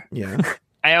 However,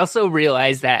 I also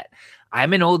realize that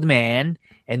I'm an old man,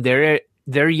 and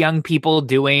they're young people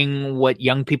doing what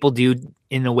young people do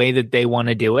in the way that they want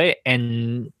to do it,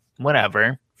 and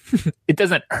whatever. It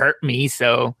doesn't hurt me,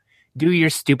 so do your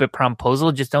stupid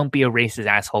promposal. Just don't be a racist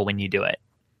asshole when you do it.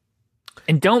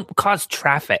 And don't cause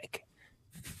traffic.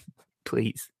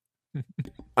 Please.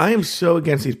 I am so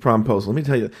against these promposals. Let me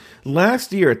tell you,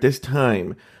 last year at this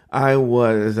time, I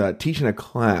was teaching a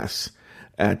class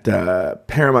at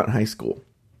Paramount High School,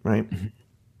 right?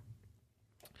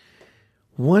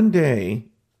 One day,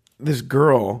 this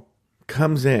girl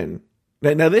comes in.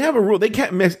 Now, they have a rule. They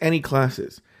can't miss any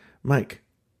classes. Mike,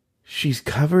 she's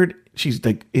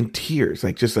like in tears,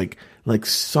 like just like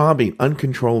sobbing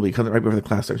uncontrollably, comes right before the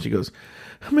class starts. She goes,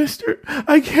 "Mister,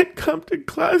 I can't come to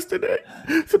class today.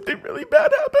 Something really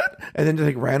bad happened." And then just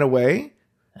like ran away.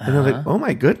 And I was like, oh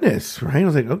my goodness, right? I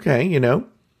was like, okay, you know.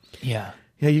 Yeah.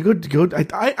 Yeah, you go.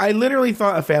 I literally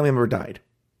thought a family member died,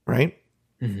 right?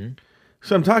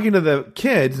 So I'm talking to the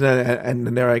kids, and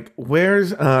they're like,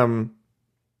 where's, whatever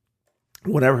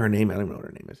her name, I don't know what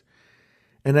her name is.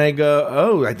 And I go,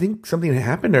 oh, I think something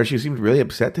happened to her. She seemed really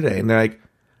upset today. And they're like,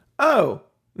 oh,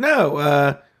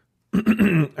 no.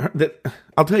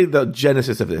 I'll tell you the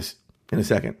genesis of this in a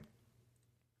second.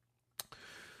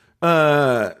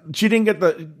 She didn't get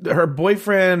her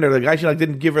boyfriend or the guy she liked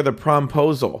didn't give her the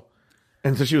promposal,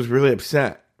 and so she was really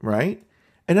upset, right?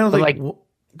 And I was like well,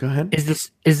 go ahead.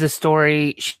 Is the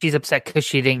story she's upset because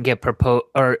she didn't get proposed,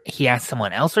 or he asked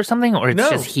someone else or something, or it's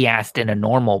just he asked in a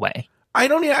normal way? I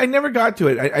never got to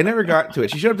it. I never got to it.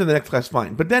 She showed up to the next class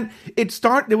fine, but then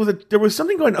there was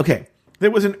something going. Okay, there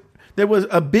was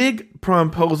a big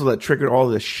promposal that triggered all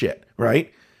this shit,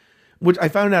 right? Which I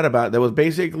found out about. There was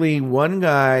basically one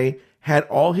guy had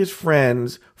all his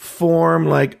friends form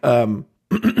like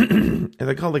is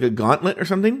it called like a gauntlet or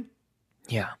something?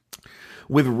 Yeah.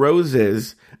 With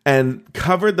roses, and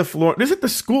covered the floor. This is at the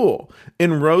school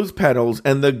in rose petals,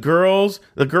 and the girl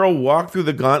walked through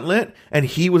the gauntlet, and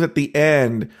he was at the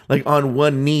end, like on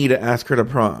one knee to ask her to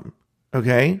prom.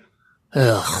 Okay?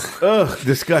 Ugh,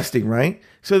 disgusting, right?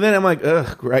 So then I'm like,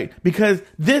 ugh, right? Because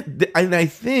and I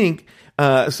think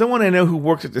someone I know who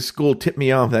works at the school tipped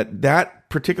me off that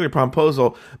particular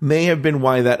promposal may have been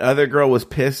why that other girl was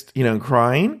pissed, and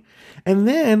crying. And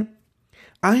then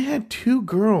I had two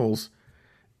girls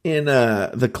in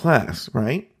the class,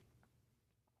 right?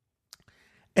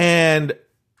 And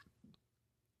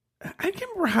I can't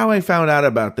remember how I found out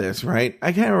about this, right?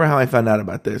 I can't remember how I found out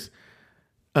about this.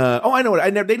 I know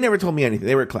what. They never told me anything.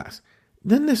 They were at class.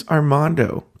 Then this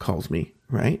Armando calls me,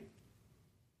 right?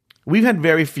 we've had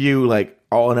very few like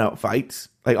all out fights,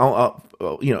 like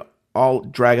all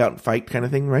drag out fight kind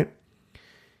of thing, right?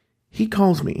 He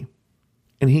calls me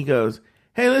and he goes,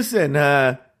 "Hey, listen,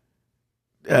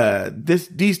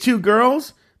 these two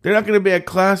girls, they're not going to be at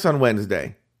class on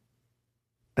Wednesday."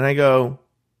 And I go,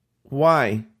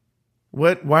 "Why?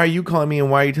 What? Why are you calling me and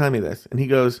why are you telling me this?" And he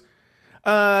goes,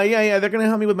 yeah, they're going to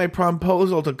help me with my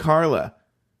promposal to Carla."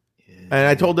 And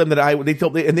I told them that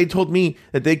they told me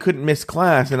that they couldn't miss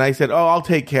class. And I said, "Oh, I'll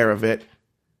take care of it."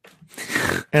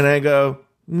 And I go,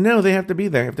 "No, they have to be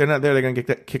there. If they're not there, they're going to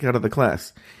get kicked out of the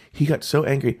class." He got so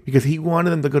angry because he wanted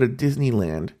them to go to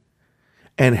Disneyland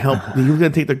and help. He was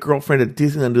going to take the girlfriend to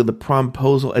Disneyland to do the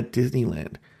promposal at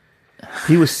Disneyland.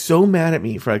 He was so mad at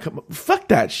me for fuck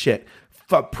that shit.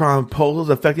 Fuck promposals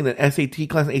affecting an SAT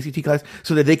class and ACT class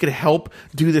so that they could help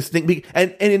do this thing.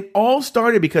 And it all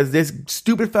started because this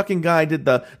stupid fucking guy did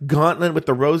the gauntlet with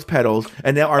the rose petals,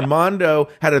 and now Armando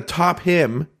had to top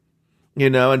him,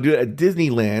 and do it at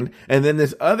Disneyland. And then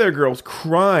this other girl's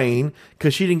crying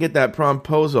because she didn't get that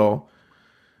promposal.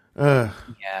 Yeah.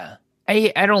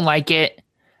 I don't like it.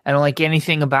 I don't like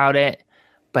anything about it,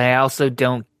 but I also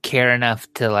don't care enough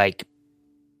to like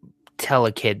tell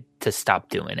a kid to stop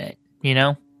doing it.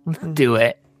 Do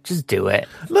it. Just do it.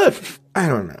 Look, I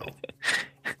don't know.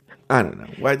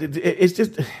 It's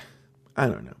just, I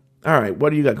don't know. All right,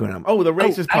 what do you got going on? Oh, the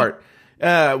racist part.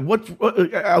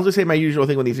 I'll just say my usual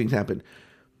thing when these things happen.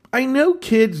 I know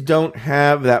kids don't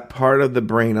have that part of the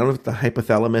brain. I don't know if it's the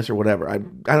hypothalamus or whatever. I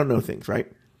don't know things,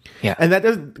 right? Yeah.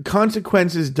 And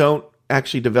consequences don't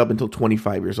actually develop until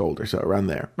 25 years old or so, around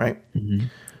there, right? Mm-hmm.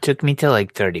 Took me till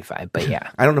like 35, but yeah.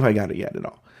 I don't know if I got it yet at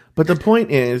all. But the point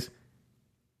is,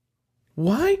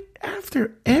 why,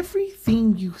 after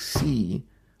everything you see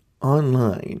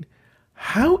online,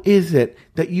 how is it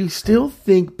that you still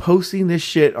think posting this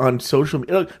shit on social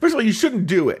media? Look, first of all, you shouldn't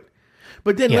do it.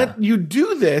 But then let you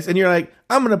do this, and you're like,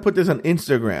 "I'm going to put this on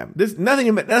Instagram."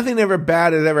 Nothing ever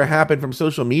bad has ever happened from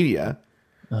social media.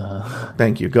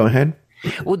 Thank you. Go ahead.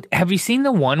 Well, have you seen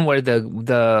the one where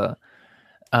the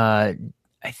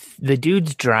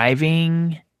dude's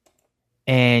driving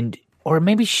or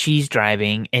maybe she's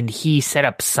driving, and he set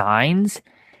up signs,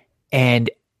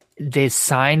 and the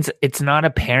signs, it's not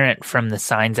apparent from the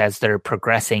signs as they're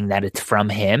progressing that it's from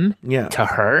him to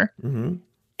her. Mm-hmm.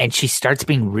 And she starts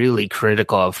being really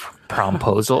critical of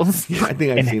promposals. Yeah, I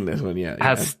think I've seen this one. Yeah.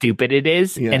 How stupid it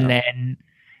is. Yeah. And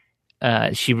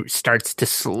then she starts to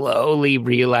slowly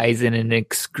realize in an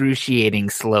excruciating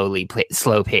slow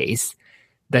pace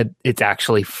that it's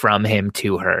actually from him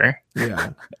to her.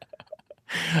 Yeah.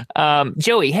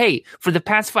 Joey, hey, for the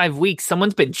past 5 weeks,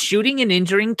 someone's been shooting and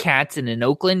injuring cats in an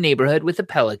Oakland neighborhood with a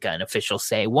pellet gun, officials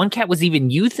say. One cat was even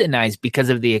euthanized because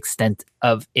of the extent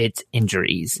of its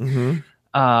injuries. Mm-hmm.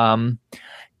 I'm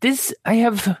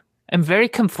very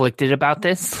conflicted about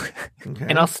this. Okay.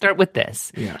 And I'll start with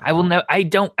this. Yeah. I'm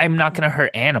not going to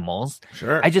hurt animals.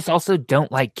 Sure. I just also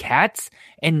don't like cats.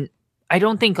 And I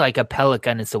don't think like a pellet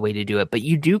gun is the way to do it, but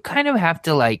you do kind of have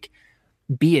to like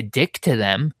be a dick to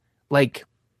them. Like,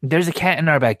 there's a cat in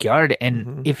our backyard,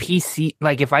 and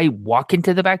if I walk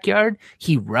into the backyard,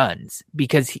 he runs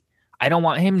because I don't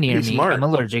want him near me. Smart. I'm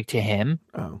allergic to him.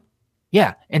 Oh.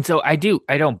 Yeah. And so I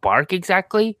don't bark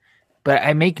exactly, but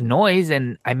I make noise,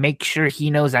 and I make sure he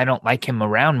knows I don't like him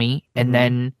around me. And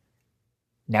then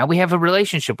now we have a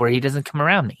relationship where he doesn't come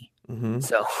around me. Mm-hmm.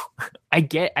 So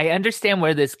I understand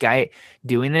where this guy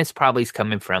doing this probably is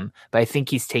coming from, but I think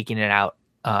he's taking it out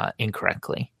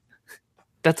incorrectly.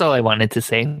 That's all I wanted to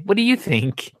say. What do you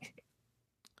think?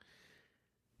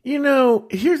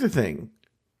 Here's the thing.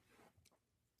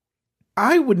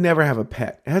 I would never have a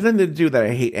pet. It has nothing to do that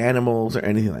I hate animals or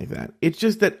anything like that. It's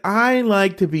just that I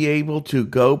like to be able to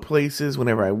go places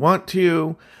whenever I want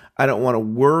to. I don't want to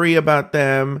worry about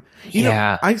them. You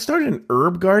know, I started an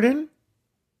herb garden.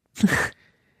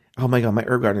 Oh my God, my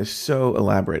herb garden is so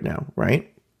elaborate now,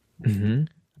 right? Mm-hmm.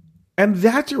 And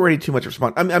that's already too much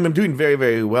response. I'm doing very,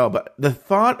 very well, but the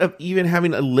thought of even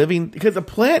having a living, because a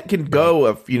plant can go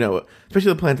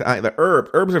especially the plants, the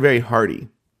herbs are very hardy,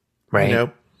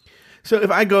 right? So if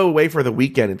I go away for the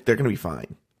weekend, they're going to be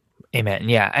fine. Amen.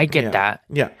 Yeah, I get that.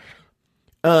 Yeah.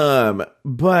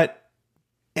 But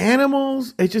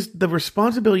animals, it's just the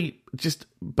responsibility just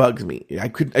bugs me.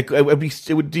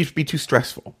 It would just be too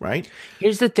stressful, right?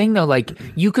 Here's the thing though, like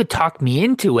you could talk me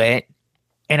into it,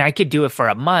 and I could do it for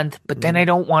a month, but then I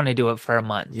don't want to do it for a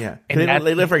month. Yeah. And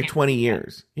they live for like 20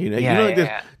 years.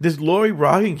 This Lori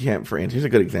Roggenkamp, for instance, here's a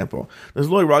good example. This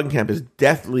Lori Roggenkamp is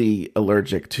deathly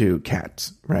allergic to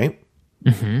cats, right?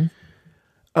 Mm-hmm.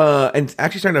 And it's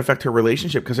actually starting to affect her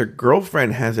relationship because her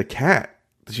girlfriend has a cat.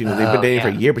 they've been dating for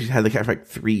a year, but she's had the cat for like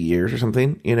 3 years or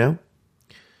something,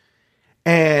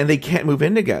 and they can't move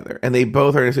in together. And they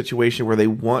both are in a situation where they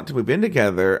want to move in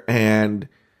together. And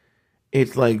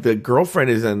it's like the girlfriend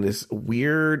is in this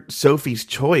weird Sophie's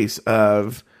choice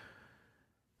of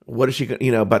what is she going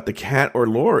to, about the cat or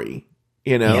Lori,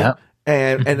 Yeah.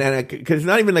 And because it's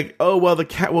not even like, oh, well, the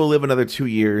cat will live another 2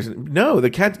 years. No,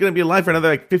 the cat's going to be alive for another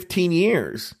like 15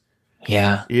 years.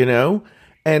 Yeah.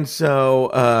 And so,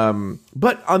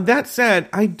 but on that said,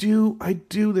 I do,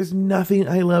 there's nothing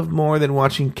I love more than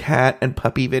watching cat and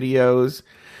puppy videos.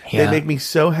 Yeah. They make me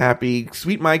so happy.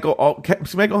 Sweet Michael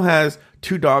has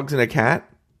 2 dogs and a cat.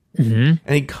 Mm-hmm.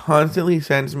 And he constantly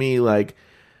sends me like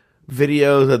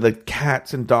videos of the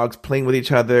cats and dogs playing with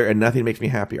each other, and nothing makes me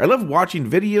happier. I love watching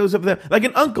videos of them, like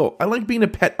an uncle. I like being a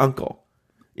pet uncle,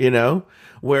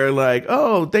 where like,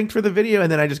 oh, thanks for the video.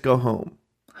 And then I just go home.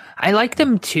 I like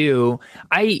them too.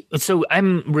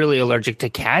 I'm really allergic to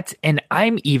cats, and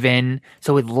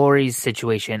with Lori's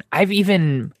situation,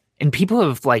 and people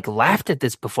have like laughed at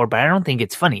this before, but I don't think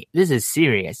it's funny. This is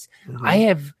serious. Mm-hmm. I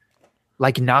have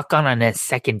like not gone on a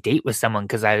second date with someone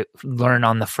because I learned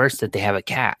on the first that they have a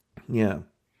cat. Yeah.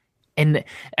 And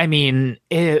I mean,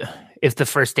 if the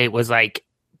first date was like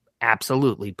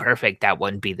absolutely perfect, that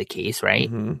wouldn't be the case, right?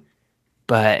 Mm-hmm.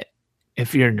 But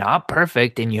if you're not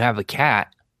perfect and you have a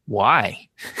cat, why?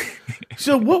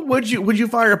 So what would you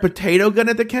fire a potato gun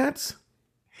at the cats?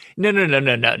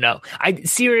 No.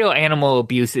 Serial animal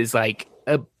abuse is like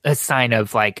a sign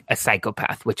of like a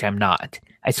psychopath, which I'm not.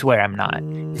 I swear I'm not,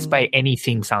 despite any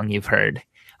theme song you've heard.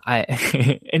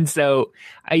 And so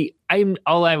I'm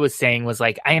all I was saying was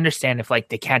like, I understand if like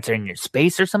the cats are in your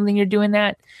space or something, you're doing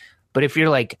that. But if you're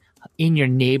like in your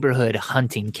neighborhood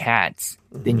hunting cats,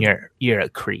 mm-hmm. then you're a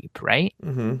creep, right?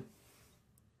 Mm-hmm.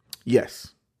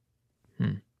 Yes.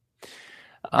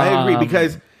 I agree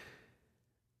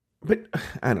but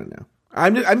I don't know.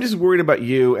 I'm just worried about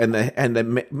you and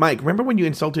the Mike. Remember when you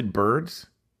insulted birds?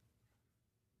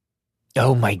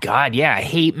 Oh my God! Yeah,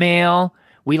 hate mail.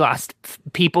 We lost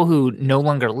people who no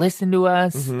longer listen to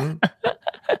us. Mm-hmm.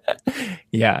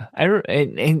 Yeah,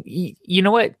 and you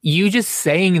know what? You just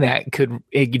saying that could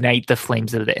ignite the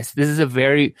flames of this. This is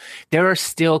there are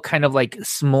still kind of like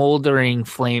smoldering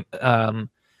flame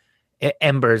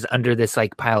embers under this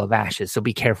like pile of ashes. So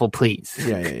be careful, please.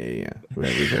 Yeah.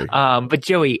 Right. But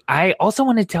Joey, I also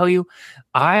want to tell you,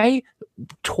 I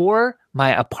tore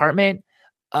my apartment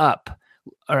up,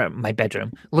 or my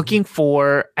bedroom, looking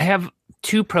for. I have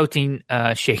 2 protein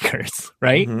shakers,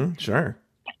 right? Mm-hmm, sure.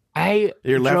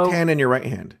 Your left hand and your right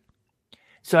hand.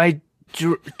 So I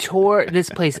tore this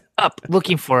place up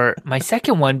looking for my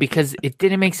second one because it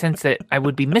didn't make sense that I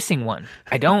would be missing one.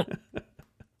 I don't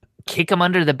kick them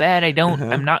under the bed. I don't.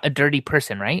 Uh-huh. I'm not a dirty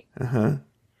person, right? Uh-huh.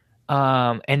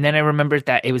 And then I remembered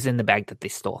that it was in the bag that they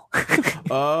stole.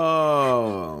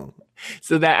 Oh.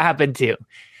 So that happened too.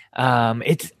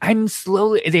 I'm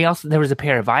slowly. There was a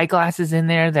pair of eyeglasses in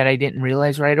there that I didn't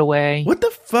realize right away. What the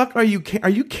fuck are you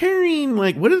carrying?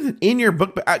 Like, what is it in your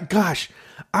book? Gosh,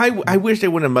 I wish they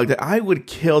wouldn't have mugged it. I would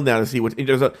kill now to see what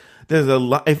there's a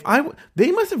lot.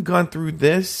 They must have gone through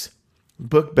this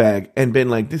book bag and been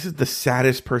like, this is the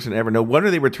saddest person ever. No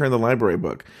wonder they returned the library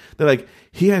book. They're like,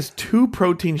 he has 2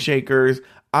 protein shakers,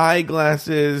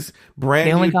 eyeglasses,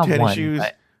 brand new tennis shoes.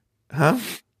 Huh?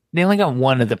 They only got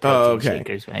one of the protein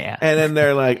shakers, but yeah. And then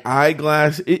they're like,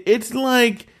 eyeglass. It's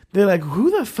like, they're like,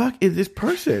 who the fuck is this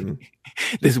person?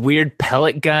 This weird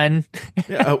pellet gun.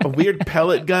 Yeah, a weird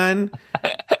pellet gun.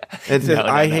 It says,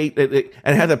 I hate it.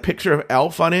 And it has a picture of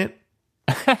Elf on it.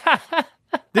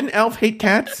 Didn't Elf hate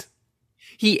cats?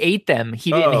 He ate them.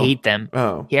 He didn't hate them.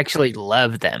 Oh. He actually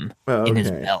loved them in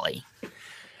his belly.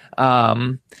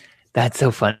 That's so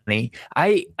funny.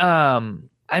 I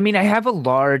mean, I have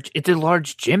it's a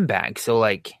large gym bag. So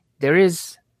like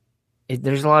there's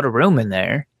a lot of room in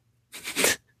there.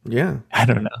 Yeah. I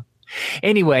don't know.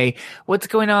 Anyway, what's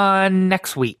going on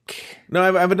next week? No,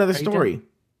 I have another story.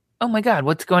 Oh my God.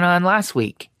 What's going on last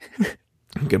week?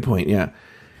 Good point. Yeah.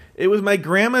 It was my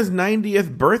grandma's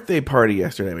 90th birthday party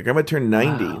yesterday. My grandma turned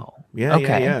 90. Wow. Yeah.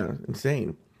 Okay. Yeah.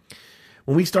 Insane.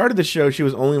 When we started the show, she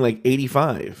was only like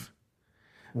 85.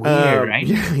 Weird, right?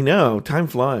 Yeah, I know. Time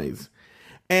flies.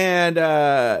 And,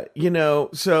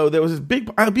 so there was this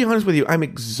big, I'll be honest with you, I'm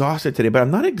exhausted today, but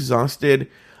I'm not exhausted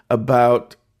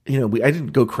about, I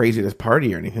didn't go crazy at this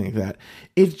party or anything like that.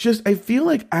 It's just, I feel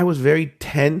like I was very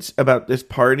tense about this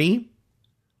party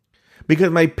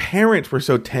because my parents were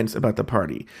so tense about the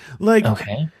party. Like,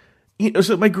 okay.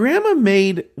 So my grandma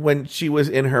made, when she was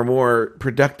in her more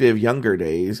productive younger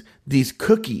days, these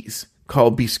cookies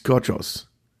called bizcochos,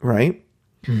 right?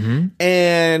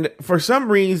 And for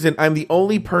some reason, I'm the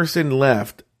only person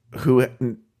left who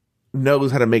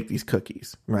knows how to make these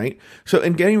cookies, right? So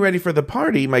in getting ready for the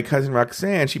party, my cousin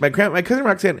Roxanne, my cousin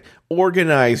Roxanne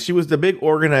organized. She was the big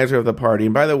organizer of the party.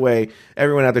 And by the way,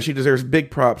 everyone out there, she deserves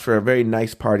big props for a very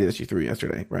nice party that she threw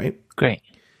yesterday, right? Great.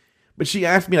 But she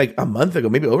asked me like a month ago,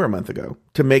 maybe over a month ago,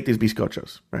 to make these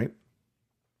bizcochos, right?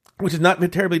 Which is not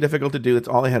terribly difficult to do. That's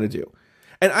all I had to do.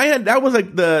 And that was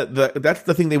like that's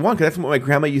the thing they want, because that's what my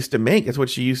grandma used to make. That's what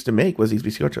she used to make, was these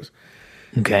bizcochos.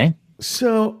 Okay.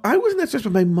 So I wasn't that stressed,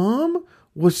 but my mom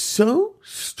was so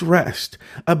stressed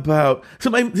about.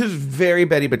 This is very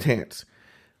Betty Batance.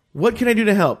 What can I do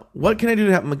to help? What can I do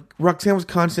to help? Roxanne was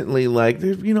constantly like,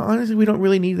 honestly, we don't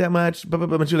really need that much. Blah, blah,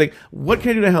 blah. And she was like, what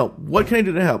can I do to help? What can I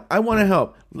do to help? I want to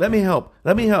help. Let me help.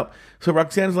 Let me help. So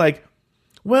Roxanne's like,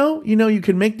 well, you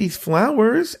can make these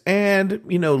flowers and,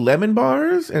 lemon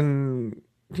bars. And,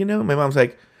 my mom's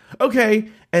like, okay.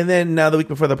 And then now the week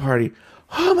before the party,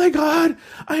 oh my God,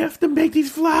 I have to make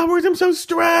these flowers. I'm so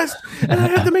stressed. And I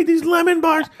have to make these lemon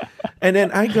bars. And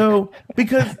then I go,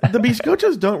 because the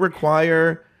bizcochos don't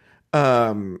require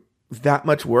that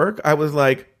much work. I was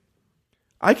like,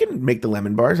 I can make the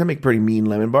lemon bars. I make a pretty mean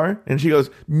lemon bar. And she goes,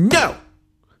 no,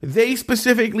 they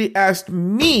specifically asked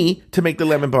me to make the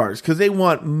lemon bars because they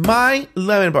want my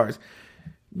lemon bars.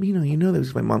 This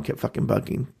is my mom kept fucking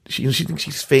bugging. She thinks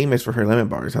she's famous for her lemon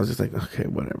bars. I was just like, okay,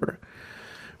 whatever.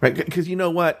 Right? Because you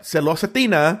know what?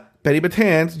 Celosatina, Betty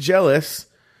Batance, jealous.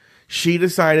 She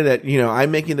decided that, I'm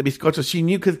making the bizcochos. She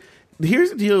knew, because here's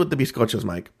the deal with the bizcochos,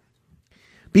 Mike.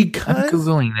 Because I'm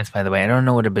Googling this, by the way. I don't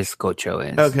know what a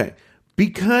bizcocho is. Okay.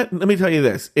 Because, let me tell you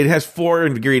this. It has 4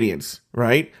 ingredients,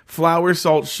 right? Flour,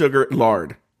 salt, sugar,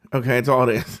 lard. Okay, that's all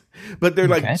it is. But they're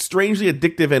like strangely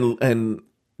addictive and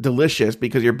delicious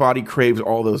because your body craves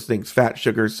all those things. Fat,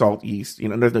 sugar, salt, yeast.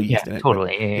 There's no yeast in it.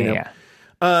 Totally. But, yeah.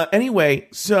 Anyway,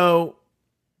 so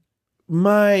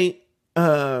my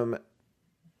but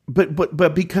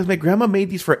because my grandma made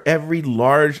these for every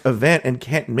large event and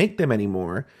can't make them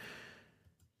anymore,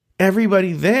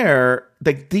 everybody there,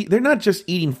 they're not just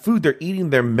eating food, they're eating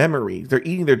their memories. They're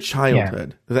eating their childhood.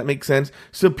 Yeah. Does that make sense?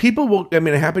 So people will,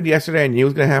 it happened yesterday. I knew it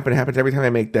was going to happen. It happens every time I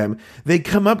make them. They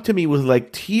come up to me with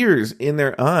like tears in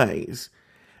their eyes.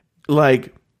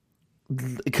 Like,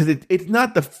 because it's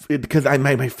not because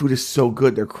my food is so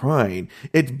good, they're crying.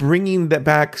 It's bringing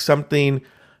back something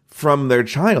from their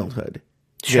childhood,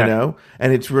 sure.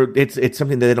 And it's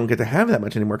something that they don't get to have that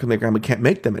much anymore because my grandma can't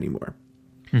make them anymore.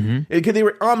 Because they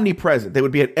were omnipresent, they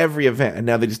would be at every event, and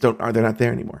now they just they're not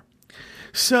there anymore.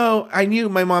 So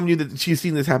my mom knew that she's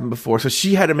seen this happen before, so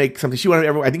she had to make something.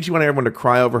 I think she wanted everyone to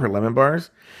cry over her lemon bars.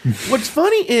 What's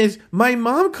funny is my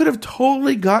mom could have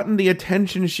totally gotten the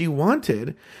attention she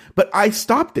wanted, but I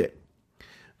stopped it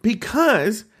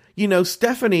because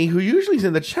Stephanie, who usually is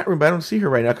in the chat room, but I don't see her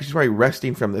right now because she's probably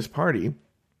resting from this party,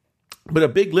 but a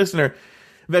big listener.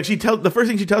 In fact, the first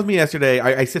thing she tells me yesterday,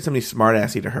 I said something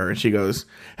smart-assy to her, and she goes,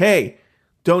 hey,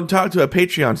 don't talk to a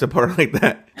Patreon supporter like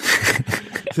that.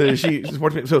 So she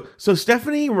supports me. So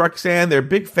Stephanie, Roxanne, they're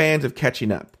big fans of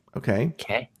Catching Up, okay?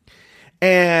 Okay.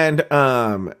 And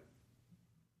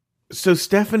so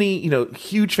Stephanie,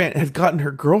 huge fan, has gotten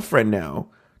her girlfriend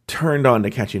now turned on to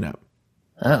Catching Up.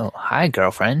 Oh, hi,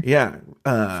 girlfriend. Yeah.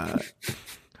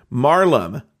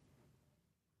 Marlum.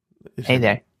 Hey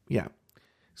there. Yeah.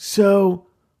 So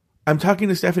I'm talking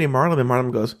to Stephanie Marlum, and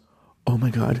Marlum goes, oh my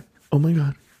God.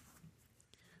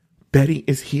 Betty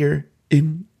is here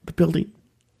in the building.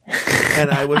 And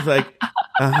I was like,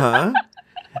 uh-huh.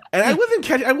 And I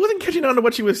wasn't catching on to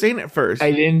what she was saying at first.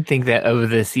 I didn't think that of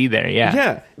this either, yeah.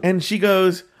 Yeah. And she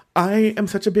goes, I am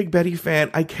such a big Betty fan.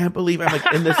 I can't believe I'm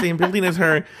like in the same building as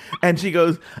her. And she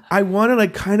goes, I want to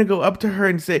like kind of go up to her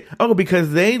and say, oh,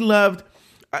 because they loved,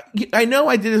 I know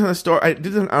I did this on a story. I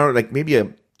did this on like maybe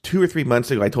 2 or 3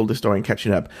 months ago. I told this story in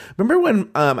Catching Up. Remember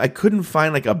when I couldn't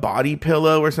find like a body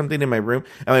pillow or something in my room,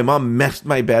 and my mom messed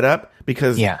my bed up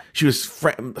because she was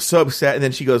so upset. And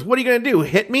then she goes, what are you going to do?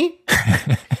 Hit me?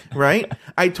 Right?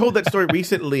 I told that story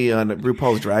recently on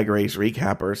RuPaul's Drag Race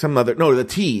Recap or the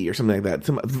T or something like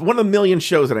that. One of the million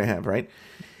shows that I have, right?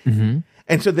 Mm-hmm.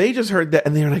 And so they just heard that,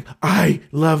 and they were like, I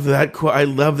love that quote. I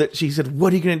love that. She said,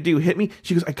 what are you going to do? Hit me?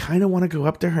 She goes, I kind of want to go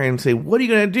up to her and say, what are you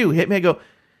going to do? Hit me?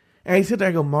 And I said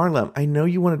to her, Marlum, I know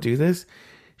you want to do this.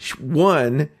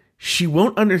 One, she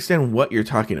won't understand what you're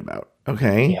talking about,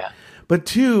 okay? Yeah. But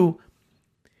 2,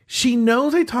 she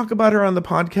knows I talk about her on the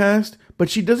podcast, but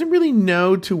she doesn't really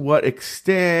know to what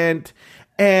extent.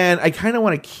 And I kind of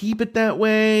want to keep it that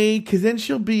way because then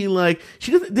she'll be like,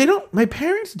 my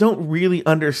parents don't really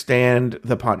understand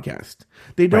the podcast.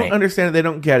 They don't understand it. They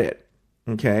don't get it.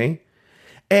 Okay.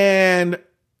 And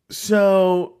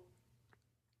so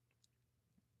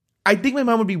I think my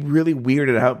mom would be really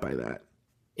weirded out by that.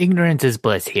 Ignorance is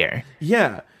bliss here.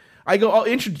 Yeah. I go, I'll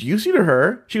introduce you to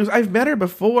her. She goes, I've met her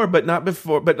before, but not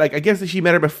before. But like, I guess that she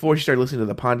met her before she started listening to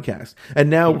the podcast. And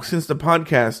now, since the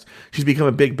podcast, she's become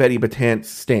a big Betty Batant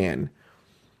stan.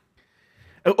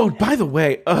 Oh, by the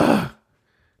way,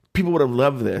 people would have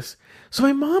loved this. So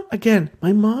my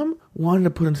mom wanted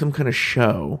to put in some kind of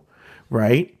show,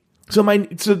 right?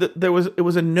 It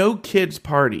was a no kids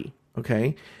party,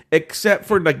 okay? Except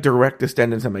for like direct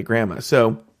descendants of my grandma.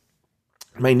 So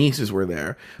my nieces were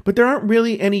there, but there aren't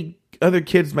really any other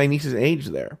kids my niece's age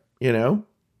there, you know?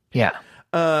 Yeah.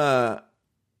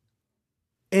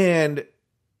 And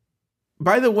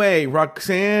by the way,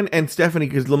 Roxanne and Stephanie,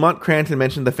 because Lamont Cranston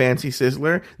mentioned the Fancy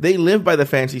Sizzler, they live by the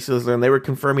Fancy Sizzler, and they were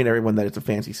confirming to everyone that it's a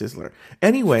Fancy Sizzler.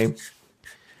 Anyway,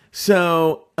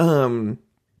 so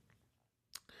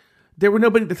there were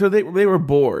nobody, so they were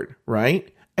bored,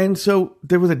 right? And so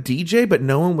there was a DJ, but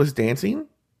no one was dancing,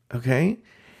 okay?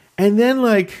 And then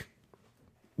like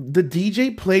the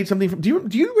DJ played something from. Do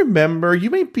you remember? You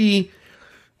might be,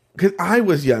 because I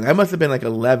was young. I must have been like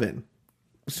 11.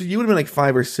 So you would have been like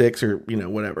 5 or 6 or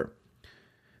whatever.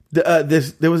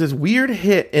 There was this weird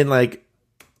hit in like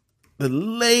the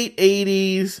late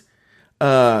 80s,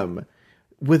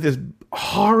 with this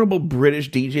horrible British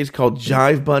DJs called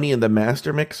Jive Bunny and the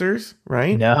Master Mixers,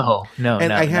 right? No.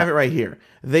 And I have it right here.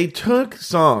 They took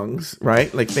songs,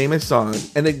 right, like famous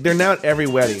songs, and they're now at every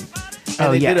wedding.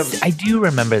 And yes, I do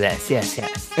remember this. Yes.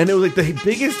 And it was like the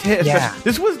biggest hit. Yeah.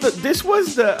 This was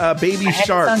the Baby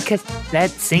Shark.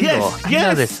 That single. Yes, I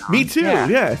know this song. Me too. Yeah.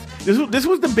 Yes, this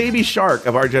was the Baby Shark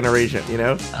of our generation. You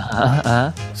know.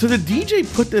 So the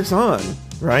DJ put this on,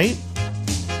 right?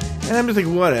 And I'm just like,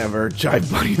 whatever.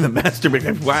 Jive Bunny and the Master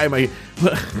Mixer. Why am I?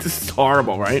 This is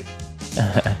horrible, right?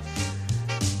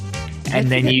 And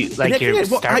then you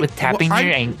start with tapping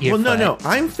your foot. No.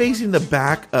 I'm facing the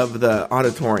back of the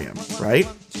auditorium, right?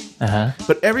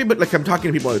 But like I'm talking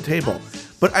to people at the table.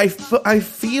 But I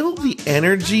feel the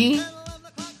energy.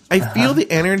 I feel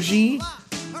the energy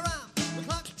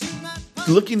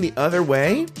looking the other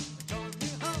way.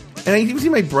 And I even see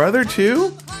my brother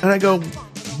too. And I go,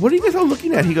 what are you guys all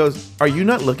looking at? He goes, are you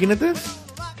not looking at this?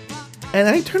 And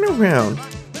I turn around.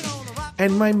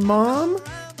 And my mom...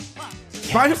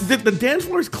 The dance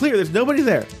floor is clear. There's nobody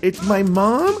there. It's my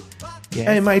mom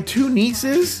and my 2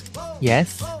 nieces.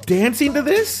 Yes. Dancing to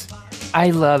this. I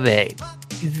love it.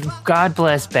 God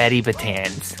bless Betty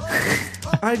Batans.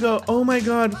 I go, oh my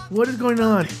God, what is going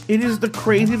on? It is the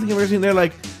craziest thing I've ever seen. They're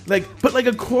like a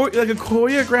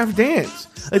choreographed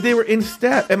dance. Like they were in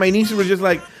step, and my nieces were just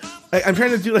like I'm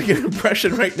trying to do like an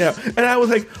impression right now, and I was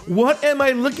like, what am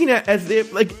I looking at? As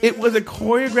if like it was a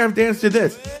choreographed dance to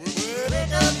this.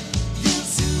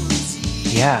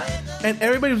 Yeah. And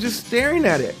everybody was just staring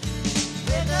at it.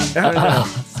 I don't know.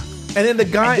 And then the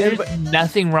guy... There's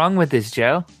nothing wrong with this,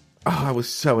 Joe. Oh, I was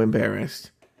so embarrassed.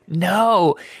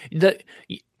 No.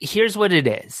 Here's what it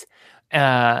is. You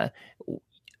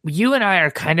and I are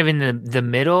kind of in the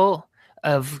middle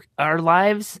of our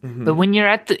lives, but when you're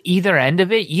at the either end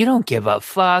of it, you don't give a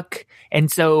fuck. And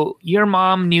so your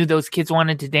mom knew those kids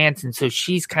wanted to dance, and so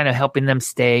she's kind of helping them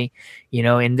stay,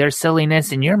 in their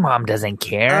silliness, and your mom doesn't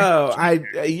care. Oh,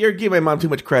 you're giving my mom too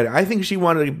much credit. I think she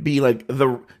wanted to be like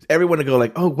everyone to go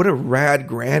like, oh, what a rad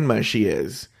grandma she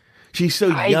is. She's so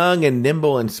young and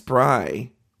nimble and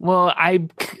spry. Well, I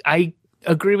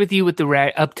agree with you with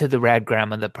the up to the rad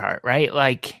grandmother part, right?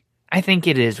 Like, I think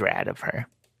it is rad of her.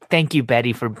 Thank you,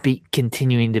 Betty, for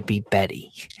continuing to be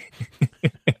Betty.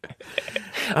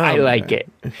 I like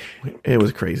it. It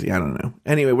was crazy. I don't know.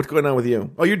 Anyway, what's going on with you?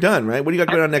 Oh, you're done, right? What do you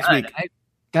got going on next week?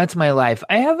 That's my life.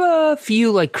 I have a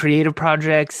few like creative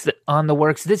projects on the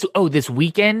works this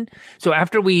weekend. So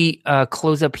after we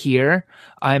close up here,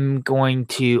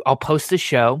 I'll post the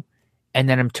show, and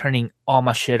then I'm turning all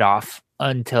my shit off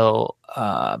until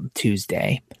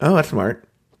Tuesday. Oh, that's smart.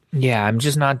 Yeah, I'm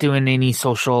just not doing any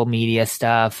social media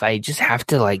stuff. I just have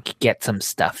to like get some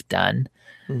stuff done.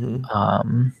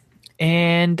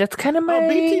 And that's kind of my... Oh,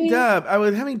 BT Dub, I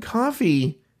was having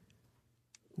coffee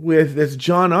with this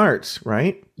John Arts,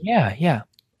 right? Yeah.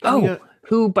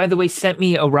 Who, by the way, sent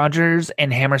me a Rogers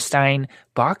and Hammerstein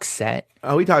box set.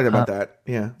 Oh, we talked about that.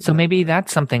 Yeah. So maybe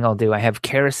that's something I'll do. I have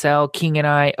Carousel, King and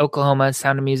I, Oklahoma,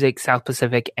 Sound of Music, South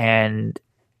Pacific, and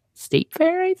State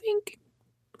Fair, I think,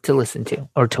 to listen to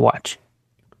or to watch.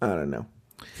 I don't know.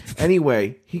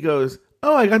 Anyway, he goes,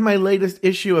 oh, I got my latest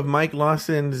issue of Mike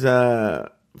Lawson's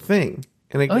thing.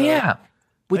 And I go,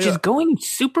 which is going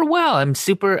super well. I'm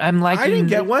liking I didn't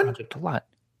get the one. project a lot.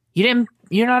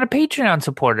 You're not a Patreon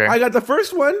supporter. I got the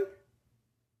first one.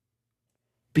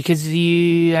 Because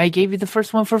I gave you the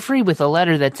first one for free with a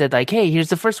letter that said, like, hey, here's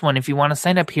the first one. If you want to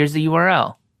sign up, here's the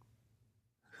URL.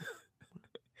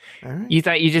 All right. You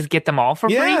thought you just get them all for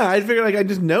free? Yeah, I figured like I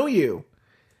just know you.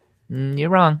 You're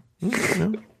wrong.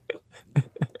 No.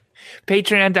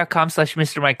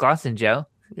 Patreon.com/Mr. Mike Lawson, Joe.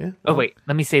 Yeah. Oh, wait.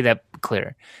 Let me say that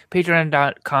clearer.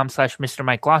 Patreon.com/Mr.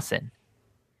 Mike Lawson. ...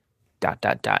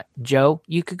 Joe,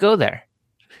 you could go there.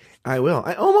 I will.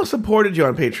 I almost supported you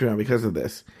on Patreon because of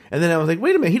this. And then I was like,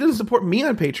 wait a minute, he doesn't support me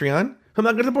on Patreon. I'm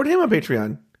not going to support him on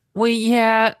Patreon. Well,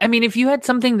 yeah. I mean, if you had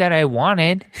something that I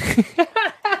wanted.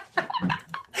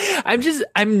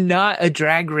 I'm not a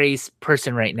Drag Race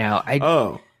person right now.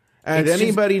 And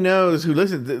anybody knows who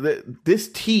listens,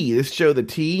 this show, The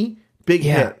Tea, big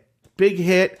hit. Big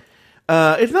hit.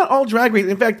 It's not all Drag Race.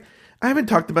 In fact, I haven't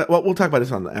talked about, well, we'll talk about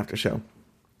this on the after show.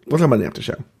 We'll talk about the after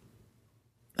show.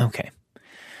 Okay.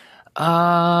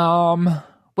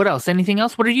 What else? Anything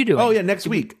else? What are you doing? Oh yeah, next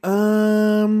week.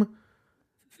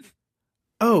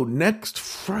 Next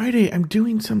Friday I'm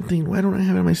doing something. Why don't I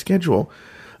have it on my schedule?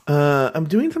 I'm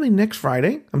doing something next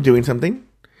Friday. During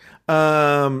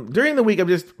the week I'm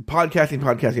just podcasting.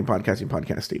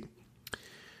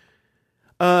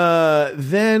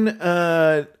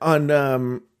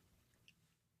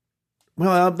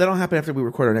 Well, that'll happen after we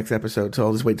record our next episode, so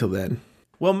I'll just wait till then.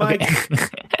 Well, Mike. Okay.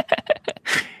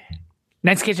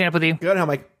 Nice catching up with you. Go ahead,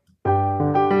 Mike.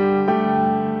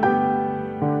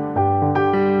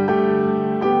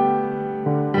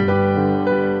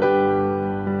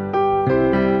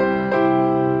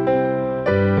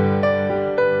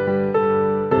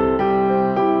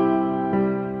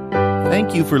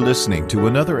 Thank you for listening to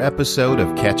another episode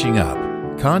of Catching Up.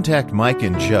 Contact Mike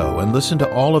and Joe and listen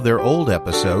to all of their old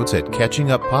episodes at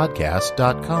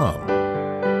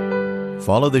catchinguppodcast.com.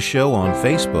 Follow the show on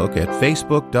Facebook at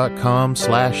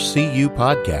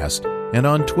facebook.com/CUpodcast and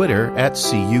on Twitter at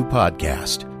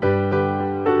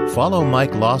CUpodcast. Follow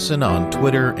Mike Lawson on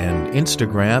Twitter and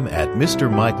Instagram at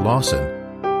Mr. Mike Lawson.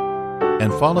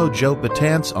 And follow Joe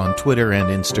Batance on Twitter and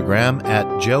Instagram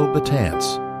at Joe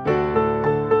Batance.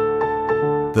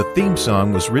 The theme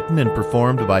song was written and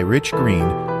performed by Rich Green,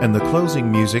 and the closing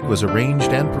music was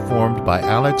arranged and performed by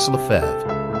Alex Lefebvre.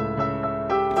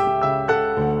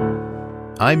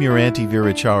 I'm your Auntie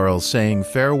Vera Charles saying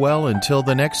farewell until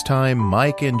the next time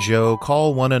Mike and Joe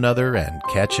call one another and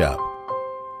catch up.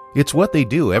 It's what they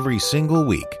do every single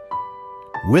week.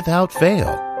 Without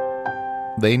fail,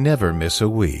 they never miss a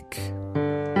week.